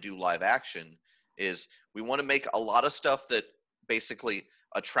trying to do live action. Is we want to make a lot of stuff that basically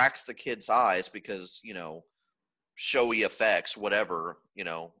attracts the kids' eyes because, you know, showy effects, whatever, you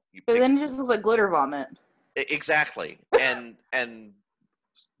know. But then it just looks like glitter vomit. Exactly.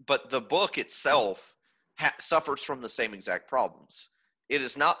 But the book itself suffers from the same exact problems. It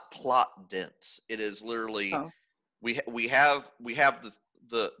is not plot dense. It is literally we have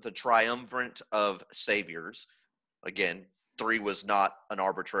the triumvirate of saviors. Again, 3 was not an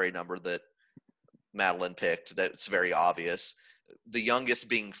arbitrary number that Madeline picked. That's very obvious. The youngest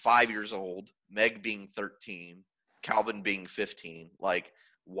being 5 years old, Meg being 13, Calvin being 15. Like,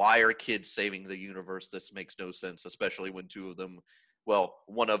 why are kids saving the universe? This makes no sense, especially when 2 of them, well,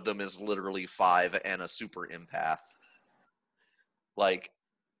 one of them is literally 5 and a super empath. Like,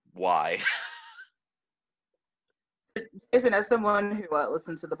 why? Listen, as someone who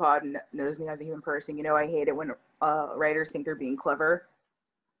listens to the pod and knows me as a human person, you know I hate it when writers think they're being clever.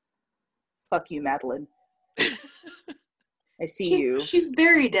 Fuck you, Madeline. I see you. She's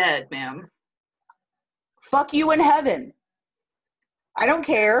very dead, ma'am. Fuck you in heaven. I don't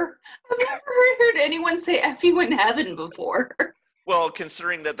care. I've never heard anyone say F you in heaven before. Well,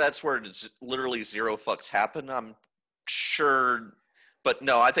 considering that that's where literally 0 fucks happen, I'm sure. But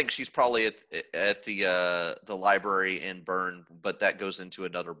no, I think she's probably at the library in Bern, but that goes into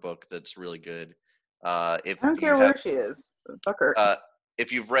another book that's really good. I don't care where she is. Fuck her.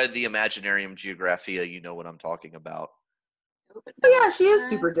 If you've read the Imaginarium Geographia, you know what I'm talking about. Oh, yeah, she is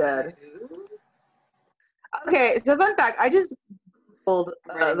super dead. Okay, so fun fact, I just told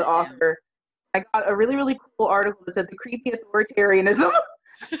the author, I got a really, really cool article that said the creepy authoritarianism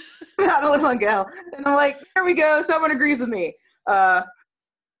how to live on Gale. And I'm like, there we go, someone agrees with me. So I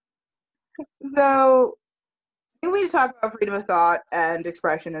think we need to talk about freedom of thought and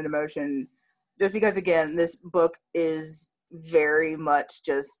expression and emotion, just because, again, this book is very much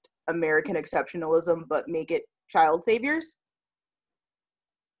just American exceptionalism, but make it child saviors.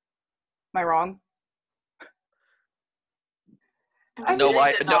 Am I wrong? No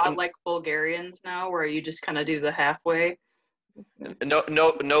lie, not like Bulgarians now, where you just kind of do the halfway.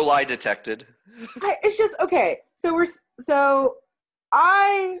 No lie detected. It's just okay. So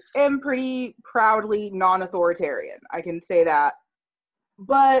I am pretty proudly non-authoritarian. I can say that,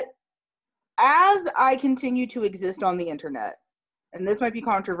 but as I continue to exist on the internet, and this might be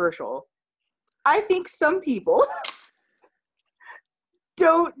controversial, I think some people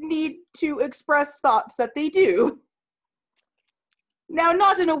don't need to express thoughts that they do. Now,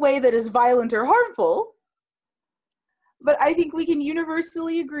 not in a way that is violent or harmful, but I think we can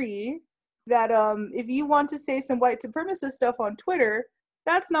universally agree that if you want to say some white supremacist stuff on Twitter,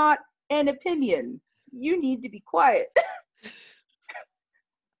 that's not an opinion. You need to be quiet.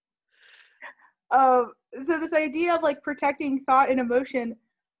 So this idea of like protecting thought and emotion,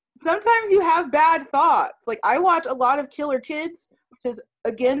 sometimes you have bad thoughts. Like I watch a lot of Killer Kids, which is,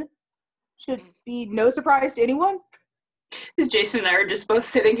 again, should be no surprise to anyone. Because Jason and I are just both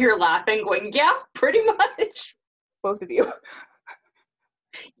sitting here laughing, going, yeah, pretty much. Both of you.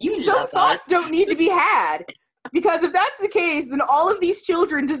 You Some thoughts don't need to be had. Because if that's the case, then all of these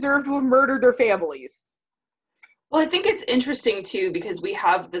children deserve to have murdered their families. Well, I think it's interesting, too, because we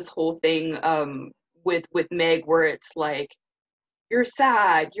have this whole thing with Meg where it's like, you're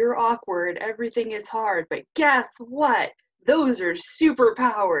sad, you're awkward, everything is hard, but guess what? Those are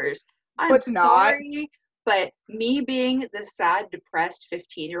superpowers. I'm sorry, but me being the sad, depressed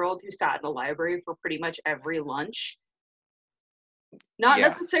 15-year-old who sat in a library for pretty much every lunch, not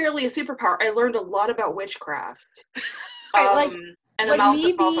necessarily a superpower. I learned a lot about witchcraft. And the Mouth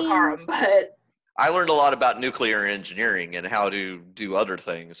of Malfakarum, but I learned a lot about nuclear engineering and how to do other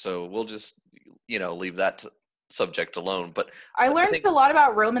things, so we'll just, leave that subject alone. But I learned a lot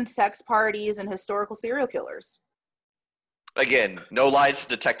about Roman sex parties and historical serial killers. Again, no lies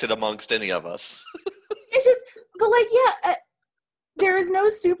detected amongst any of us. It's just, but there is no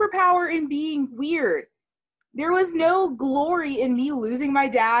superpower in being weird. There was no glory in me losing my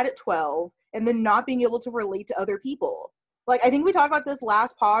dad at 12 and then not being able to relate to other people. Like, I think we talked about this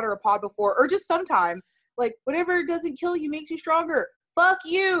last pod or a pod before, or just sometime. Like, whatever doesn't kill you makes you stronger. Fuck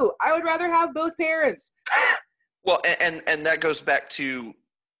you. I would rather have both parents. Well, and that goes back to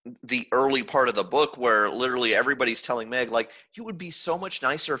the early part of the book where literally everybody's telling Meg, like, you would be so much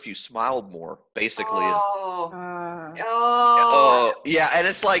nicer if you smiled more, basically. Yeah, and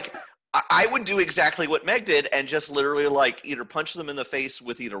it's like, I would do exactly what Meg did and just literally, like, either punch them in the face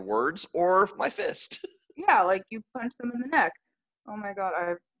with either words or my fist. Yeah, like, you punch them in the neck. Oh my god,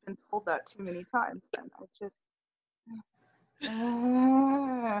 I've been told that too many times, and I just...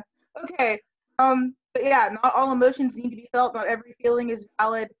 Okay, but yeah, not all emotions need to be felt. Not every feeling is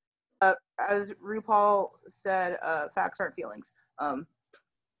valid. As RuPaul said, facts aren't feelings.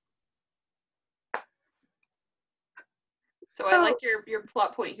 So I like your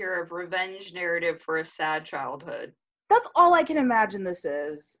plot point here of revenge narrative for a sad childhood. That's all I can imagine this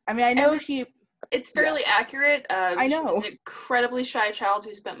is. I mean, I know it's fairly accurate. I know. She was an incredibly shy child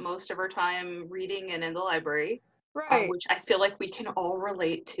who spent most of her time reading and in the library. Right. Which I feel like we can all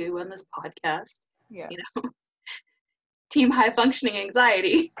relate to on this podcast. Yes. You know? Team high functioning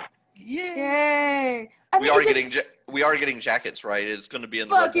anxiety. Yay! We are getting jackets, right? It's going to be in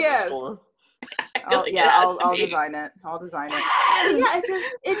the yes. store. I'll design it. Yeah,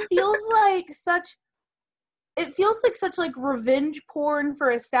 it feels like such like revenge porn for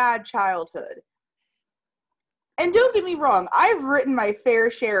a sad childhood. And don't get me wrong, I've written my fair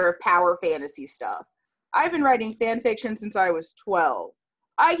share of power fantasy stuff. I've been writing fan fiction since I was 12.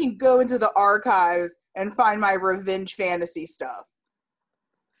 I can go into the archives and find my revenge fantasy stuff.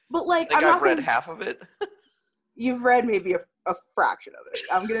 But like, I've read half of it. You've read maybe a fraction of it.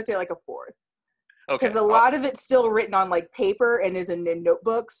 I'm gonna say like a fourth. Okay. Because a lot of it's still written on like paper and is in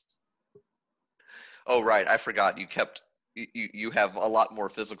notebooks. Oh right, I forgot. You have a lot more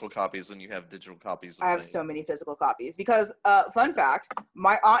physical copies than you have digital copies. I have so many physical copies because, fun fact,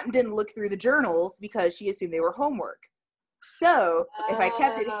 my aunt didn't look through the journals because she assumed they were homework. So if I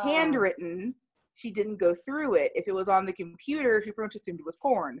kept it handwritten, she didn't go through it. If it was on the computer, she pretty much assumed it was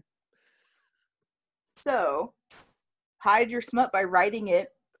porn. So hide your smut by writing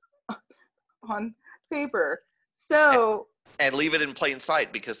it on paper. So and leave it in plain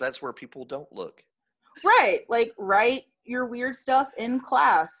sight because that's where people don't look. Right, like write your weird stuff in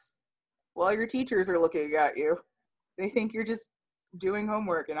class while your teachers are looking at you. They think you're just doing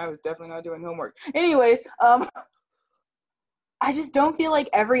homework, and I was definitely not doing homework. Anyways, I just don't feel like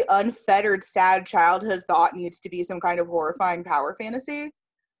every unfettered sad childhood thought needs to be some kind of horrifying power fantasy.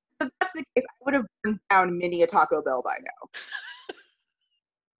 If that's the case, I would have burned down many a Taco Bell by now.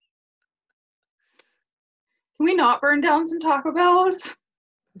 Can we not burn down some Taco Bells?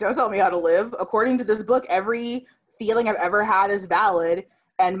 Don't tell me how to live. According to this book, every feeling I've ever had is valid,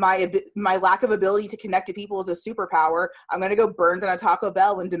 and my lack of ability to connect to people is a superpower. I'm going to go burn down a Taco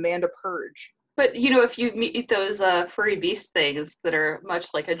Bell and demand a purge. But, you know, if you meet those furry beast things that are much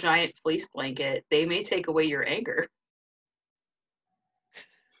like a giant fleece blanket, they may take away your anger.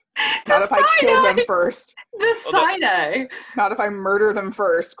 Not if I kill them first. The side-eye. Not if I murder them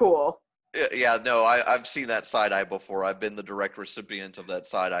first. Cool. Yeah, no, I've seen that side-eye before. I've been the direct recipient of that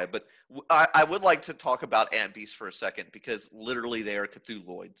side-eye. But I would like to talk about ant beasts for a second because literally they are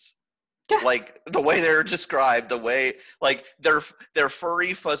Cthulhuoids. Yeah. Like, the way they're described, the way, like, they're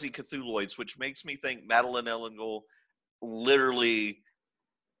furry, fuzzy Cthulhuoids, which makes me think Madeline Ellengle literally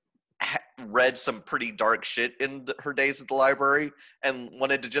read some pretty dark shit in her days at the library and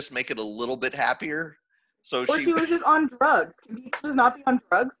wanted to just make it a little bit happier. Or she was just on drugs. Can people just not be on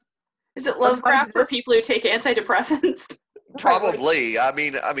drugs? Is it Lovecraft for people who take antidepressants? Probably. I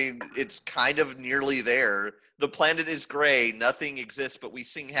mean, it's kind of nearly there. The planet is gray. Nothing exists, but we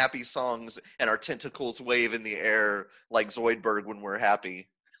sing happy songs, and our tentacles wave in the air like Zoidberg when we're happy.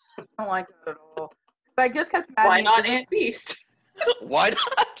 I don't like that at all. I just kept Why not Ant Beast? Why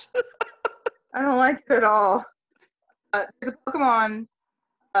not? I don't like it at all. There's a Pokemon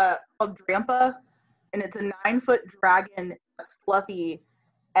called Drampa, and it's a 9-foot dragon, fluffy,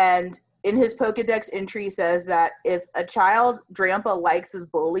 and in his Pokedex entry says that if a child Drampa likes is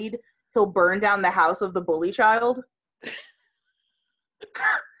bullied, he'll burn down the house of the bully child.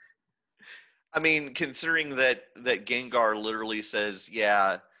 I mean, considering that Gengar literally says,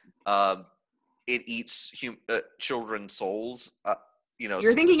 yeah, it eats children's souls,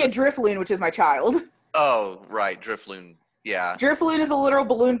 You're thinking of Drifloon, which is my child. Oh, right, Drifloon. Yeah. Drifloon is a literal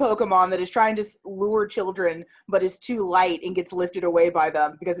balloon Pokemon that is trying to lure children, but is too light and gets lifted away by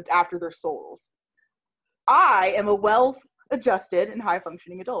them because it's after their souls. I am a well-adjusted and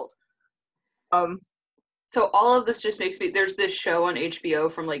high-functioning adult. So all of this just makes me, there's this show on HBO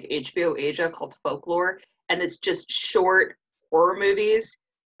from like HBO Asia called Folklore, and it's just short horror movies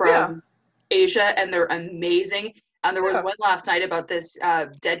Yeah. from Asia, and they're amazing. And there was Yeah. one last night about this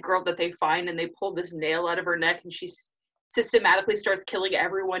dead girl that they find, and they pull this nail out of her neck, and she systematically starts killing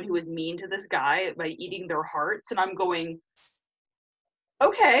everyone who is mean to this guy by eating their hearts. And I'm going,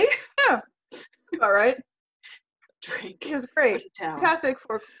 okay. Yeah. All right. Drink. It was great. Put it down. Fantastic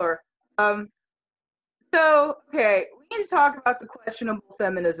folklore. So, okay, we need to talk about the questionable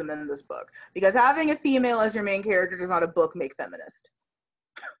feminism in this book, because having a female as your main character does not a book make feminist.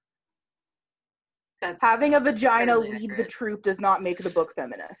 That's Having a vagina fairly lead the accurate. troop does not make the book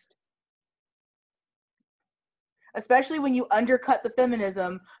feminist. Especially when you undercut the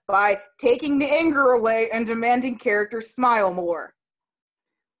feminism by taking the anger away and demanding characters smile more.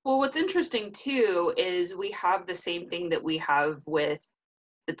 Well, what's interesting too is we have the same thing that we have with,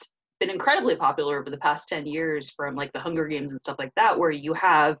 it's been incredibly popular over the past 10 years from like the Hunger Games and stuff like that, where you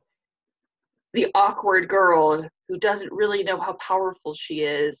have the awkward girl who doesn't really know how powerful she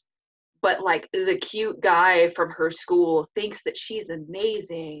is, but like the cute guy from her school thinks that she's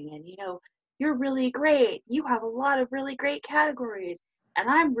amazing, and you know, you're really great, you have a lot of really great categories, and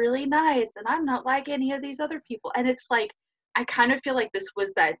I'm really nice, and I'm not like any of these other people. And it's like, I kind of feel like this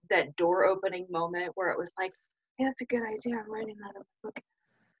was that door opening moment where it was like, hey, that's a good idea, I'm writing that in a book.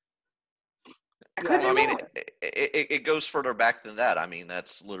 I couldn't Well, I mean, wrong. it goes further back than that. I mean,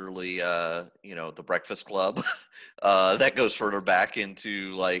 that's literally, The Breakfast Club. That goes further back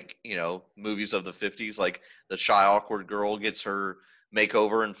into, like, movies of the 50s. Like, the shy, awkward girl gets her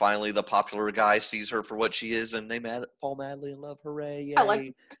makeover, and finally the popular guy sees her for what she is, and they fall madly in love. Hooray, yay. I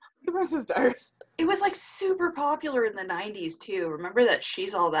like the Princess Diaries. It was like super popular in the 90s too. Remember that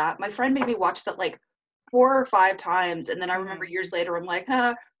She's All That? My friend made me watch that like 4 or 5 times, and then I remember years later I'm like,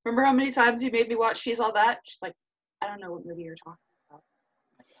 remember how many times you made me watch She's All That? She's like, I don't know what movie you're talking about.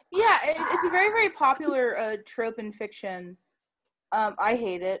 Yeah, it's a very, very popular trope in fiction. I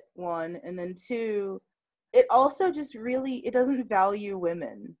hate it, 1, and then 2, it also just really, it doesn't value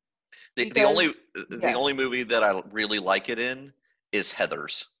women. The only yes. movie that I really like it in is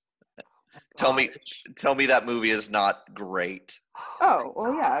Heathers. Oh, Tell me that movie is not great. Oh,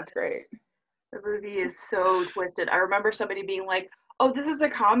 well, yeah, it's great. The movie is so twisted. I remember somebody being like, oh, this is a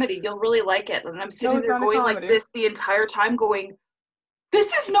comedy, you'll really like it. And I'm sitting there going like this the entire time going,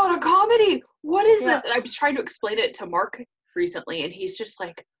 this is not a comedy. What is this? And I was trying to explain it to Mark recently, and he's just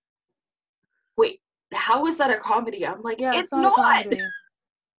like, wait, how is that a comedy? I'm like, yeah, it's not. A comedy.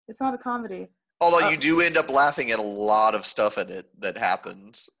 It's not a comedy. Although you do end up laughing at a lot of stuff in it that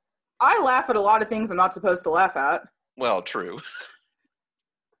happens. I laugh at a lot of things I'm not supposed to laugh at. Well, true.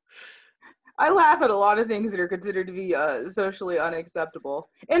 I laugh at a lot of things that are considered to be socially unacceptable.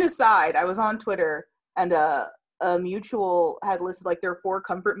 And aside, I was on Twitter, and a mutual had listed like their 4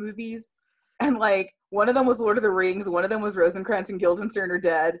 comfort movies, and like one of them was Lord of the Rings, one of them was Rosencrantz and Guildenstern Are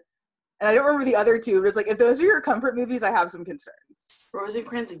Dead, and I don't remember the other 2, but it's like, if those are your comfort movies, I have some concerns.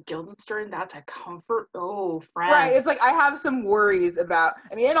 Rosencrantz and Guildenstern, that's a comfort. Oh, friend. Right, it's like I have some worries about,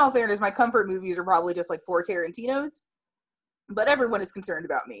 I mean, in all fairness, my comfort movies are probably just like 4 Tarantinos, but everyone is concerned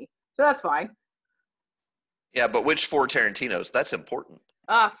about me, so that's fine. Yeah, but which 4 Tarantinos? That's important.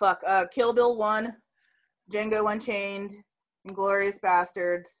 Fuck. Kill Bill 1, Django Unchained, Inglourious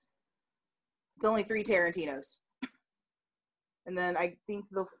Bastards. It's only 3 Tarantinos. And then I think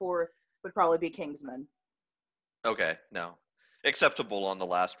the 4th would probably be Kingsman. Okay, no. Acceptable on the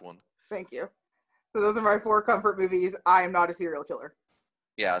last one. Thank you. So those are my 4 comfort movies. I am not a serial killer.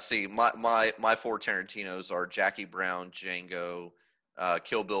 Yeah, see, my 4 Tarantinos are Jackie Brown, Django,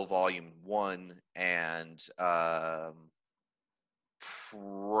 Kill Bill Volume 1, and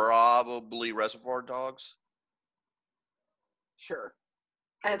probably Reservoir Dogs. Sure.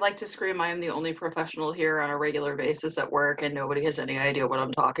 I'd like to scream I am the only professional here on a regular basis at work, and nobody has any idea what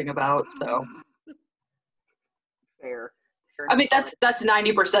I'm talking about, so. Fair. I mean, that's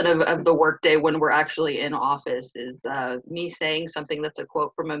 90% of the workday when we're actually in office is me saying something that's a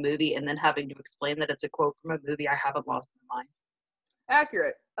quote from a movie and then having to explain that it's a quote from a movie I haven't lost my mind.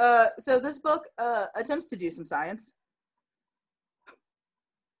 Accurate. So this book attempts to do some science.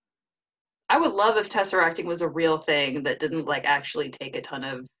 I would love if tesseracting was a real thing that didn't like actually take a ton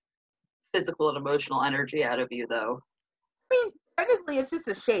of physical and emotional energy out of you, though. I mean, technically it's just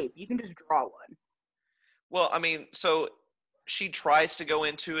a shape. You can just draw one. Well, I mean, so she tries to go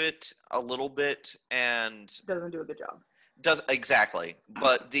into it a little bit and doesn't do a good job. Does exactly.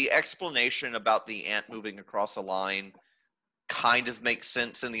 But the explanation about the ant moving across a line kind of makes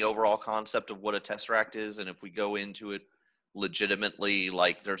sense in the overall concept of what a tesseract is, and if we go into it legitimately,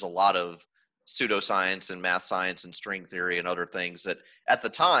 like there's a lot of pseudoscience and math science and string theory and other things that at the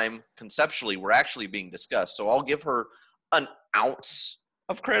time conceptually were actually being discussed. So I'll give her an ounce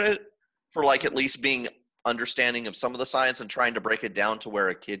of credit for like at least being understanding of some of the science and trying to break it down to where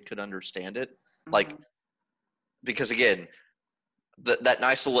a kid could understand it. Like, because again, that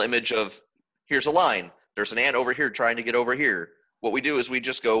nice little image of here's a line, there's an ant over here trying to get over here. What we do is we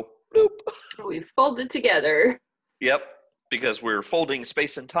just go bloop. We fold it together. Yep, because we're folding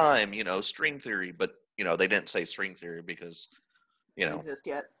space and time, string theory, but they didn't say string theory because Doesn't exist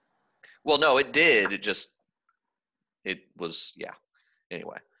yet. well, no, it did. It was, yeah.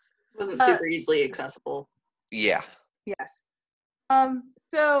 Anyway. It wasn't super easily accessible. Yeah. Yes.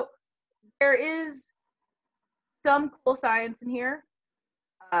 So there is some cool science in here.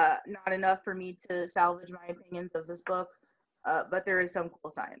 Not enough for me to salvage my opinions of this book, but there is some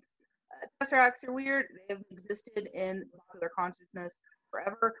cool science. Tesseracts are weird. They have existed in popular consciousness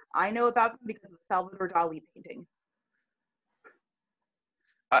forever. I know about them because of the Salvador Dali painting.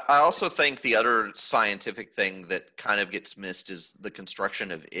 I also think the other scientific thing that kind of gets missed is the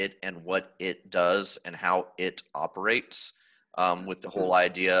construction of it and what it does and how it operates, with the whole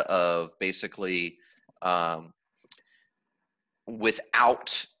idea of basically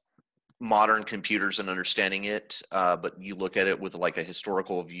without modern computers and understanding it, but you look at it with like a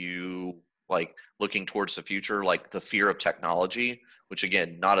historical view, like looking towards the future, like the fear of technology, which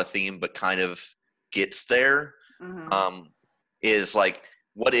again, not a theme, but kind of gets there, is like,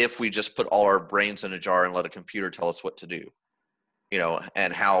 what if we just put all our brains in a jar and let a computer tell us what to do?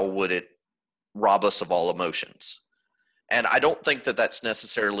 And how would it rob us of all emotions? And I don't think that that's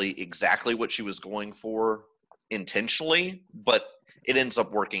necessarily exactly what she was going for intentionally, but it ends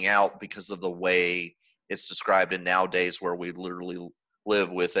up working out because of the way it's described in nowadays, where we literally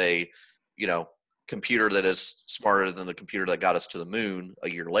live with a, computer that is smarter than the computer that got us to the moon a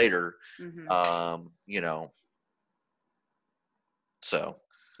year later. So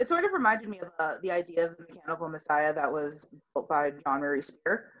it sort of reminded me of the idea of the mechanical messiah that was built by John Murray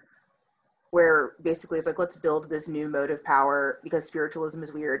Spear, where basically it's like, let's build this new mode of power because spiritualism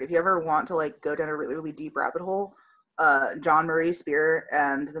is weird. If you ever want to like go down a really, really deep rabbit hole, John Murray Spear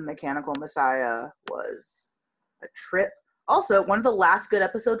and the Mechanical Messiah was a trip. Also, one of the last good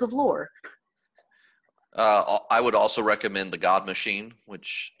episodes of Lore. I would also recommend The God Machine,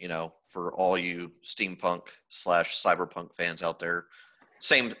 which, for all you steampunk / cyberpunk fans out there,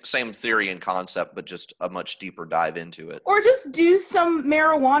 same theory and concept, but just a much deeper dive into it. Or just do some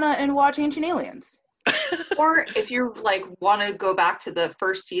marijuana and watch Ancient Aliens. Or if you like want to go back to the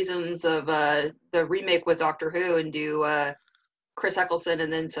first seasons of the remake with Doctor Who and do Chris Eccleston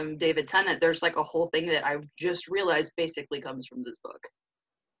and then some David Tennant, there's like a whole thing that I just realized basically comes from this book.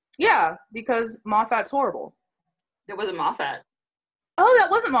 Yeah, because Moffat's horrible. It wasn't Moffat. Oh, that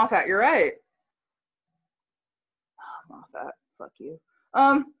wasn't Moffat. You're right. Oh, Moffat, fuck you.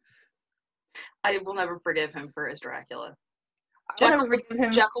 I will never forgive him for his Dracula. Jekyll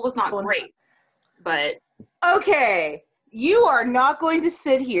was not great, but okay, you are not going to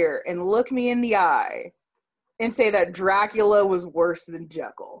sit here and look me in the eye and say that Dracula was worse than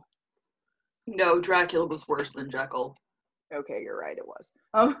Jekyll. No, Dracula was worse than Jekyll. Okay, you're right, it was.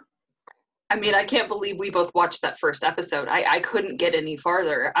 I mean, I can't believe we both watched that first episode. I couldn't get any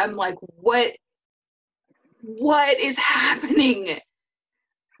farther. I'm like, what is happening?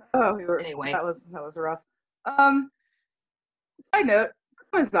 Oh, anyway, that was rough. Side note,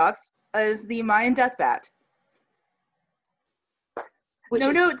 Common Thoughts is the Mayan Death Bat.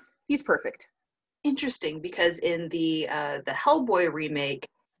 No notes. He's perfect. Interesting, because in the Hellboy remake,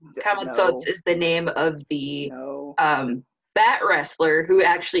 Kamatsots is the name of the bat wrestler who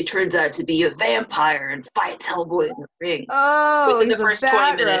actually turns out to be a vampire and fights Hellboy in the ring. Oh, he's a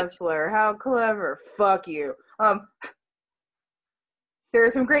bat wrestler. How clever. Fuck you. There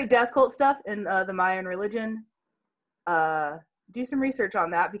is some great death cult stuff in the Mayan religion. Do some research on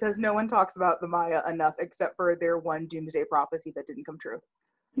that, because no one talks about the Maya enough except for their one doomsday prophecy that didn't come true.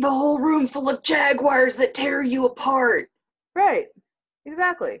 The whole room full of jaguars that tear you apart. Right.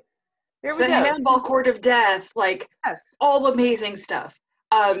 Exactly. There we go. The handball court of death, like, yes. All amazing stuff.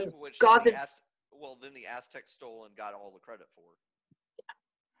 Which Gods of... then the Aztecs stole and got all the credit for.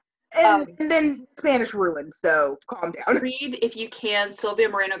 And then Spanish ruined, so calm down. Read, if you can, Sylvia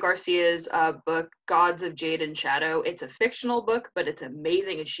Moreno Garcia's book, Gods of Jade and Shadow. It's a fictional book, but it's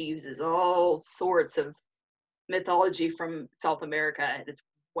amazing, and she uses all sorts of mythology from South America, and it's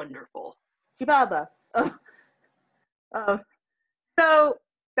wonderful. Chibaba. So,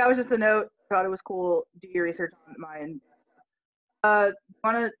 that was just a note. Thought it was cool. Do your research on mine.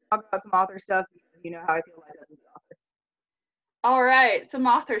 Want to talk about some author stuff, because you know how I feel about that. All right, some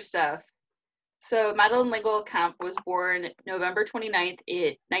author stuff. So Madeline Lingle Camp was born November 29th,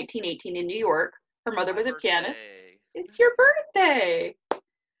 1918 in New York. Her mother was a pianist. It's your birthday!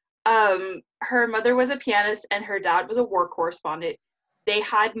 Her mother was a pianist and her dad was a war correspondent. They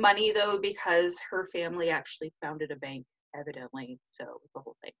had money though because her family actually founded a bank, evidently, so it was the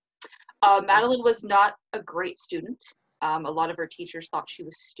whole thing. Madeline was not a great student. A lot of her teachers thought she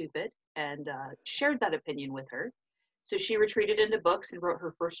was stupid and shared that opinion with her. So she retreated into books and wrote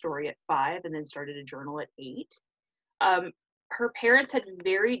her first story at 5 and then started a journal at 8. Her parents had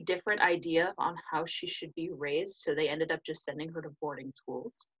very different ideas on how she should be raised, so they ended up just sending her to boarding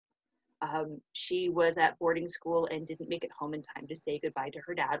schools. She was at boarding school and didn't make it home in time to say goodbye to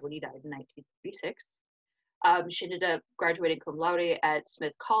her dad when he died in 1936. She ended up graduating cum laude at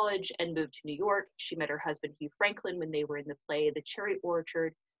Smith College and moved to New York. She met her husband Hugh Franklin when they were in the play The Cherry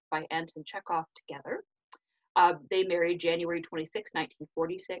Orchard by Anton Chekhov together. They married January 26,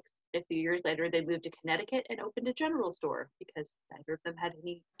 1946. A few years later, they moved to Connecticut and opened a general store because neither of them had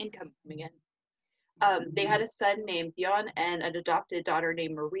any income coming in. They had a son named Bjorn and an adopted daughter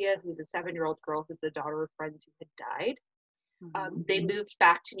named Maria, who's a 7-year-old girl who's the daughter of friends who had died. They moved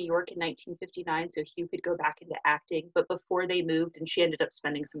back to New York in 1959 so Hugh could go back into acting, but before they moved, and she ended up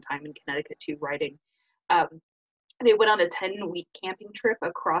spending some time in Connecticut too writing, they went on a 10-week camping trip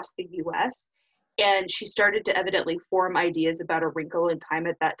across the US, and she started to evidently form ideas about A Wrinkle in Time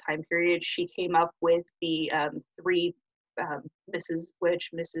at that time period. She came up with the 3 Mrs.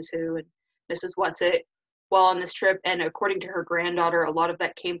 Which, Mrs. Who, and Mrs. What's-It while on this trip, and according to her granddaughter, a lot of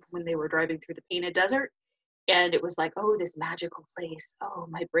that came from when they were driving through the Painted Desert. And it was like, oh, this magical place. Oh,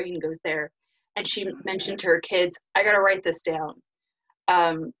 my brain goes there. And she mentioned to her kids, I got to write this down.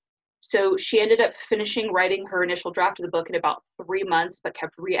 So she ended up finishing writing her initial draft of the book in about 3 months, but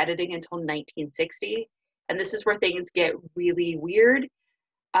kept re-editing until 1960. And this is where things get really weird.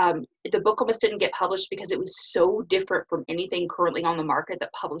 The book almost didn't get published because it was so different from anything currently on the market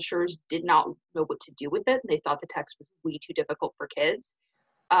that publishers did not know what to do with it. And they thought the text was way too difficult for kids.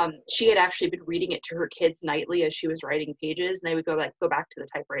 She had actually been reading it to her kids nightly as she was writing pages, and they would go back to the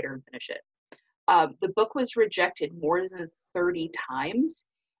typewriter and finish it. The book was rejected more than 30 times,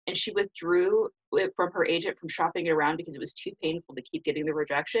 and she withdrew it from her agent from shopping it around because it was too painful to keep getting the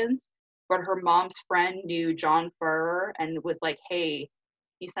rejections. But her mom's friend knew John Ferrer and was like, hey,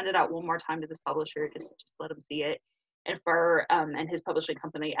 you send it out one more time to this publisher, just let him see it. And Ferrer and his publishing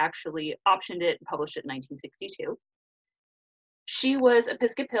company actually optioned it and published it in 1962. She was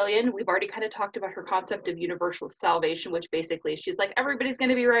Episcopalian. We've already kind of talked about her concept of universal salvation, which basically she's like, everybody's going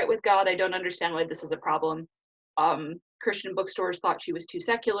to be right with God. I don't understand why this is a problem. Christian bookstores thought she was too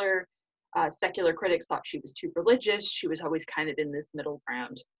secular. Secular critics thought she was too religious. She was always kind of in this middle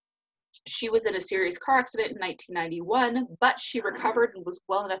ground. She was in a serious car accident in 1991, but she recovered and was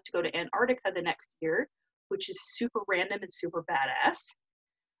well enough to go to Antarctica the next year, which is super random and super badass.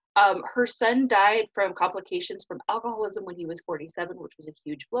 Her son died from complications from alcoholism when he was 47, which was a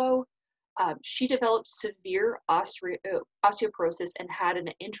huge blow. She developed severe osteoporosis and had an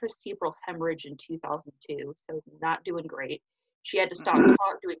intracerebral hemorrhage in 2002, so not doing great. She had to stop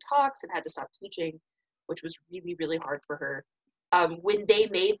doing talks and had to stop teaching, which was really, really hard for her. When they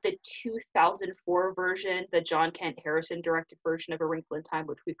made the 2004 version, the John Kent Harrison directed version of A Wrinkle in Time,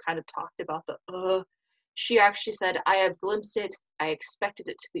 which we've kind of talked about, she actually said, I have glimpsed it, I expected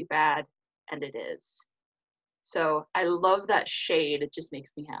it to be bad, and it is. So I love that shade, it just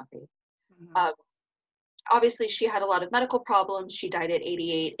makes me happy. Obviously, she had a lot of medical problems. She died at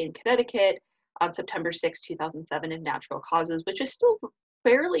 88 in Connecticut on September 6, 2007 in natural causes, which is still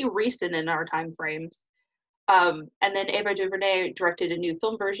fairly recent in our time frames. And then Ava DuVernay directed a new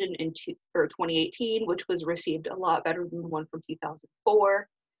film version in 2018, which was received a lot better than the one from 2004.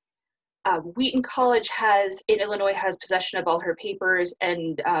 Wheaton College in Illinois has possession of all her papers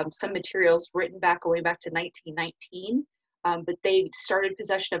and some materials going back to 1919, but they started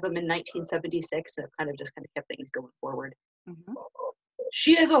possession of them in 1976 and kind of kept things going forward.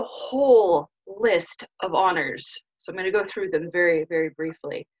 She has a whole list of honors, so I'm going to go through them very, very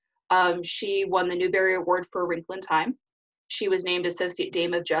briefly. She won the Newbery Award for A Wrinkle in Time. She was named Associate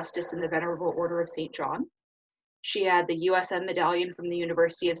Dame of Justice in the Venerable Order of St. John. She had the USM Medallion from the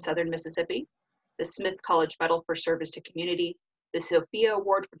University of Southern Mississippi, the Smith College Medal for Service to Community, the Sophia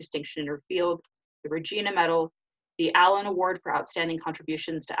Award for Distinction in her field, the Regina Medal, the Allen Award for Outstanding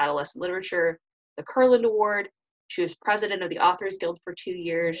Contributions to Adolescent Literature, the Kurland Award. She was president of the Authors Guild for 2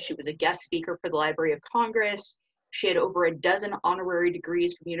 years. She was a guest speaker for the Library of Congress. She had over a dozen honorary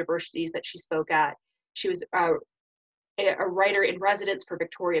degrees from universities that she spoke at. She was a writer in residence for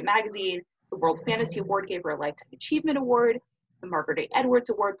Victoria Magazine. The World Fantasy Award gave her a Lifetime Achievement Award. the Margaret A. Edwards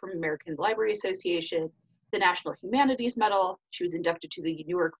Award from American Library Association, the National Humanities Medal. She was inducted to the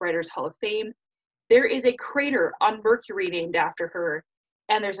Newark Writers Hall of Fame. There is a crater on Mercury named after her,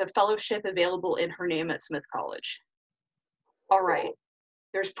 and there's a fellowship available in her name at Smith College. All right,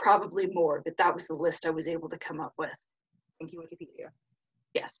 there's probably more, but that was the list I was able to come up with. Thank you, Wikipedia.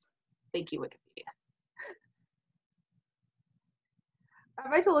 Yes, thank you, Wikipedia.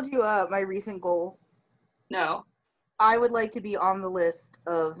 Have I told you my recent goal? No. I would like to be on the list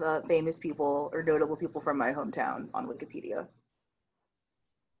of famous people or notable people from my hometown on Wikipedia.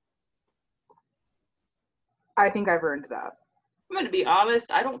 I think I've earned that. I'm going to be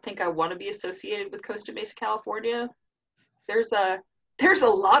honest, I don't think I want to be associated with Costa Mesa, California. There's a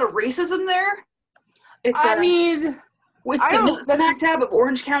lot of racism there. It's the smack dab of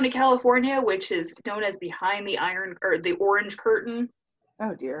Orange County, California, which is known as behind the the Orange Curtain.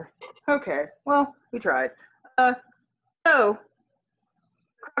 Oh dear. Okay. Well, we tried. So,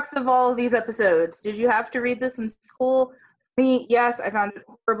 crux of all of these episodes, did you have to read this in school? Me, yes, I found it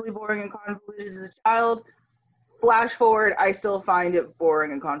horribly boring and convoluted as a child. Flash forward, I still find it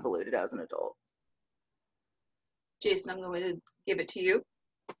boring and convoluted as an adult. Jason, I'm going to give it to you.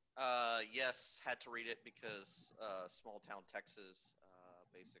 Yes, had to read it because small town Texas,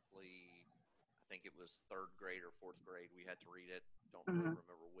 basically, I think it was 3rd grade or 4th grade, we had to read it. Don't really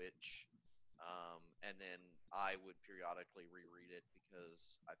remember which. And then I would periodically reread it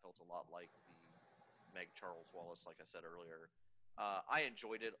because I felt a lot like the Meg Charles Wallace, like I said earlier. I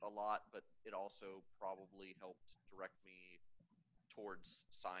enjoyed it a lot, but it also probably helped direct me towards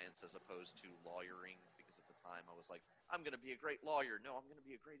science as opposed to lawyering, because at the time I was like, I'm going to be a great lawyer. No, I'm going to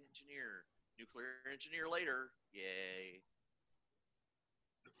be a great engineer. Nuclear engineer later. Yay.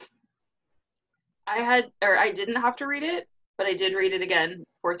 I didn't have to read it, but I did read it again,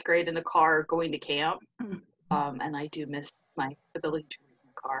 4th grade in the car going to camp. And I do miss my ability to read in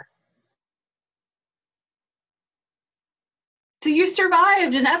the car. So you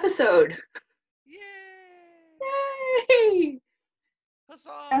survived an episode. Yay! Yay!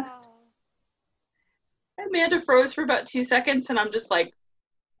 Huzzah! Yes. Amanda froze for about 2 seconds, and I'm just like,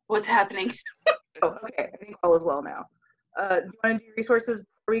 what's happening? Oh, okay. I think all is well now. Do you want to do resources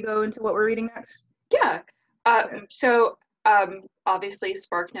before we go into what we're reading next? Yeah. So obviously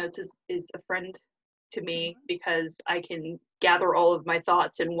SparkNotes is a friend to me because I can gather all of my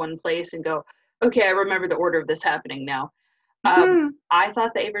thoughts in one place and go, okay, I remember the order of this happening now. I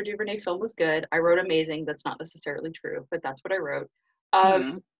thought the Ava DuVernay film was good. I wrote amazing. That's not necessarily true, but that's what I wrote.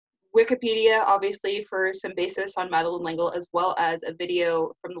 Wikipedia, obviously, for some basis on Madeleine L'Engle, as well as a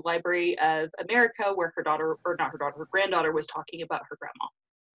video from the Library of America where her daughter, or not her daughter, her granddaughter was talking about her grandma.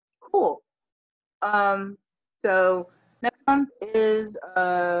 Cool. So next month is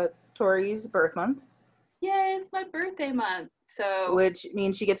Tori's birth month. Yay, it's my birthday month. So Which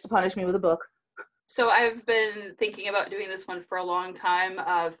means she gets to punish me with a book. So I've been thinking about doing this one for a long time.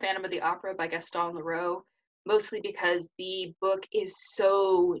 Phantom of the Opera by Gaston Leroux, mostly because the book is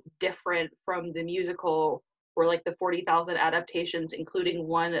so different from the musical or like the 40,000 adaptations, including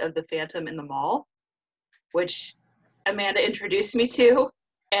one of the Phantom in the Mall, which Amanda introduced me to.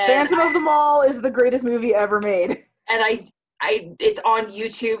 And Phantom of the Mall is the greatest movie ever made. And I it's on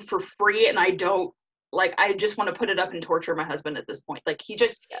YouTube for free, and I just want to put it up and torture my husband at this point. Like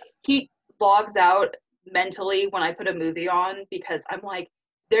he logs out mentally when I put a movie on, because I'm like,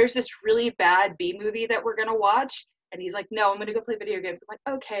 there's this really bad B movie that we're gonna watch, and he's like, no, I'm gonna go play video games. I'm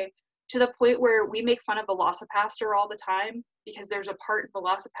like, okay. To the point where we make fun of VelociPastor all the time, because there's a part in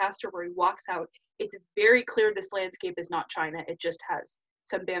VelociPastor where he walks out. It's very clear this landscape is not China. It just has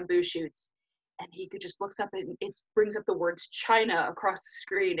some bamboo shoots. And he just looks up and it brings up the words China across the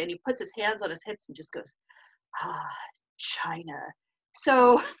screen, and he puts his hands on his hips and just goes, China.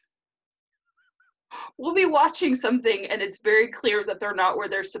 So we'll be watching something and it's very clear that they're not where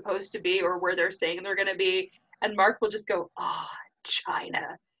they're supposed to be or where they're saying they're going to be. And Mark will just go,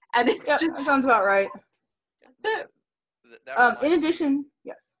 China. And it's That sounds about right. That's it. In addition,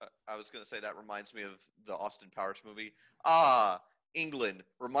 yes. I was going to say that reminds me of the Austin Powers movie. England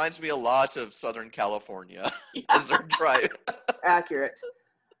reminds me a lot of Southern California. Desert Drive. Accurate.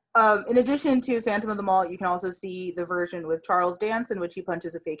 In addition to Phantom of the Mall, you can also see the version with Charles Dance in which he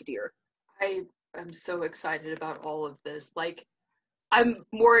punches a fake deer. I am so excited about all of this. Like, I'm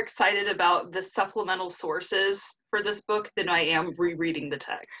more excited about the supplemental sources for this book than I am rereading the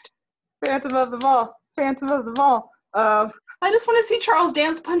text. Phantom of the Mall. Phantom of the Mall. I just want to see Charles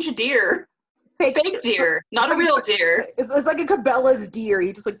Dance punch a deer. Fake deer, not a real deer. It's like a Cabela's deer.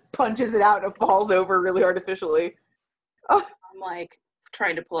 He just like punches it out and it falls over really artificially. I'm like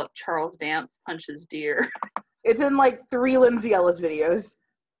trying to pull up Charles Dance punches deer. It's in like 3 Lindsay Ellis videos.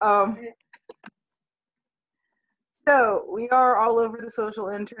 So we are all over the social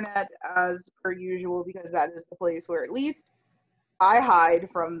internet as per usual because that is the place where at least I hide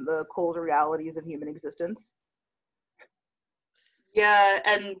from the cold realities of human existence. Yeah,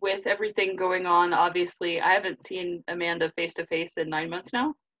 and with everything going on, obviously, I haven't seen Amanda face to face in 9 months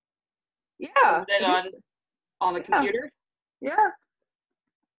now. Yeah. On the computer. Yeah.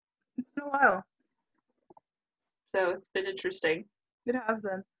 It's been a while. So it's been interesting. It has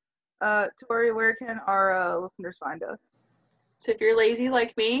been. Tori, where can our listeners find us? So if you're lazy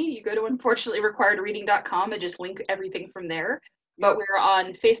like me, you go to unfortunatelyrequiredreading.com and just link everything from there. But we're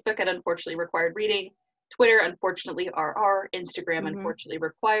on Facebook at Unfortunately Required Reading, Twitter, Unfortunately RR, Instagram, Unfortunately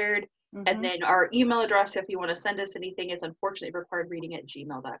Required, and then our email address, if you want to send us anything, is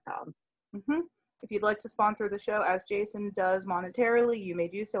unfortunatelyrequiredreading@gmail.com. If you'd like to sponsor the show, as Jason does monetarily, you may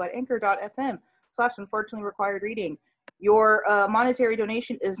do so at anchor.fm/unfortunatelyrequiredreading. Your monetary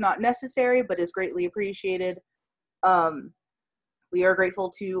donation is not necessary, but is greatly appreciated. We are grateful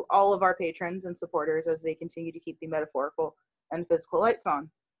to all of our patrons and supporters as they continue to keep the metaphorical and physical lights on.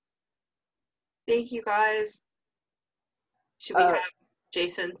 Thank you, guys. Should we have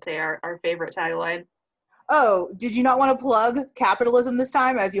Jason say our favorite tagline? Oh, did you not want to plug capitalism this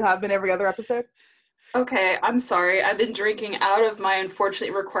time, as you have been every other episode? Okay, I'm sorry. I've been drinking out of my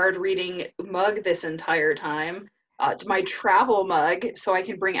Unfortunately Required Reading mug this entire time. To my travel mug, so I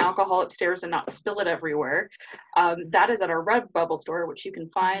can bring alcohol upstairs and not spill it everywhere. That is at our Redbubble store, which you can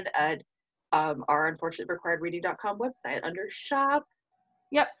find at our unfortunatelyrequiredreading.com website under shop.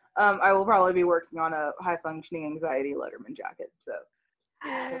 Yep. I will probably be working on a high-functioning anxiety Letterman jacket, so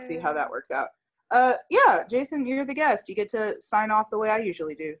we'll see how that works out. Yeah, Jason, you're the guest. You get to sign off the way I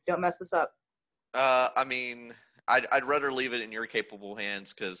usually do. Don't mess this up. I mean, I'd rather leave it in your capable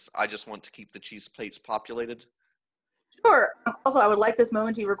hands because I just want to keep the cheese plates populated. Sure. Also, I would like this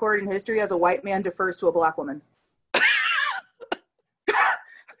moment to be recorded in history as a white man defers to a black woman.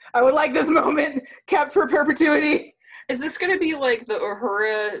 I would like this moment kept for perpetuity. Is this going to be like the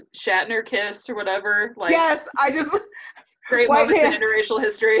Uhura Shatner kiss or whatever? Like, yes, great moments in interracial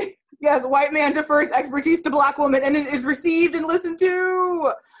history. Yes, white man defers expertise to black woman, and it is received and listened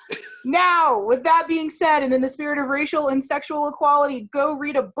to. Now, with that being said, and in the spirit of racial and sexual equality, go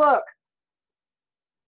read a book.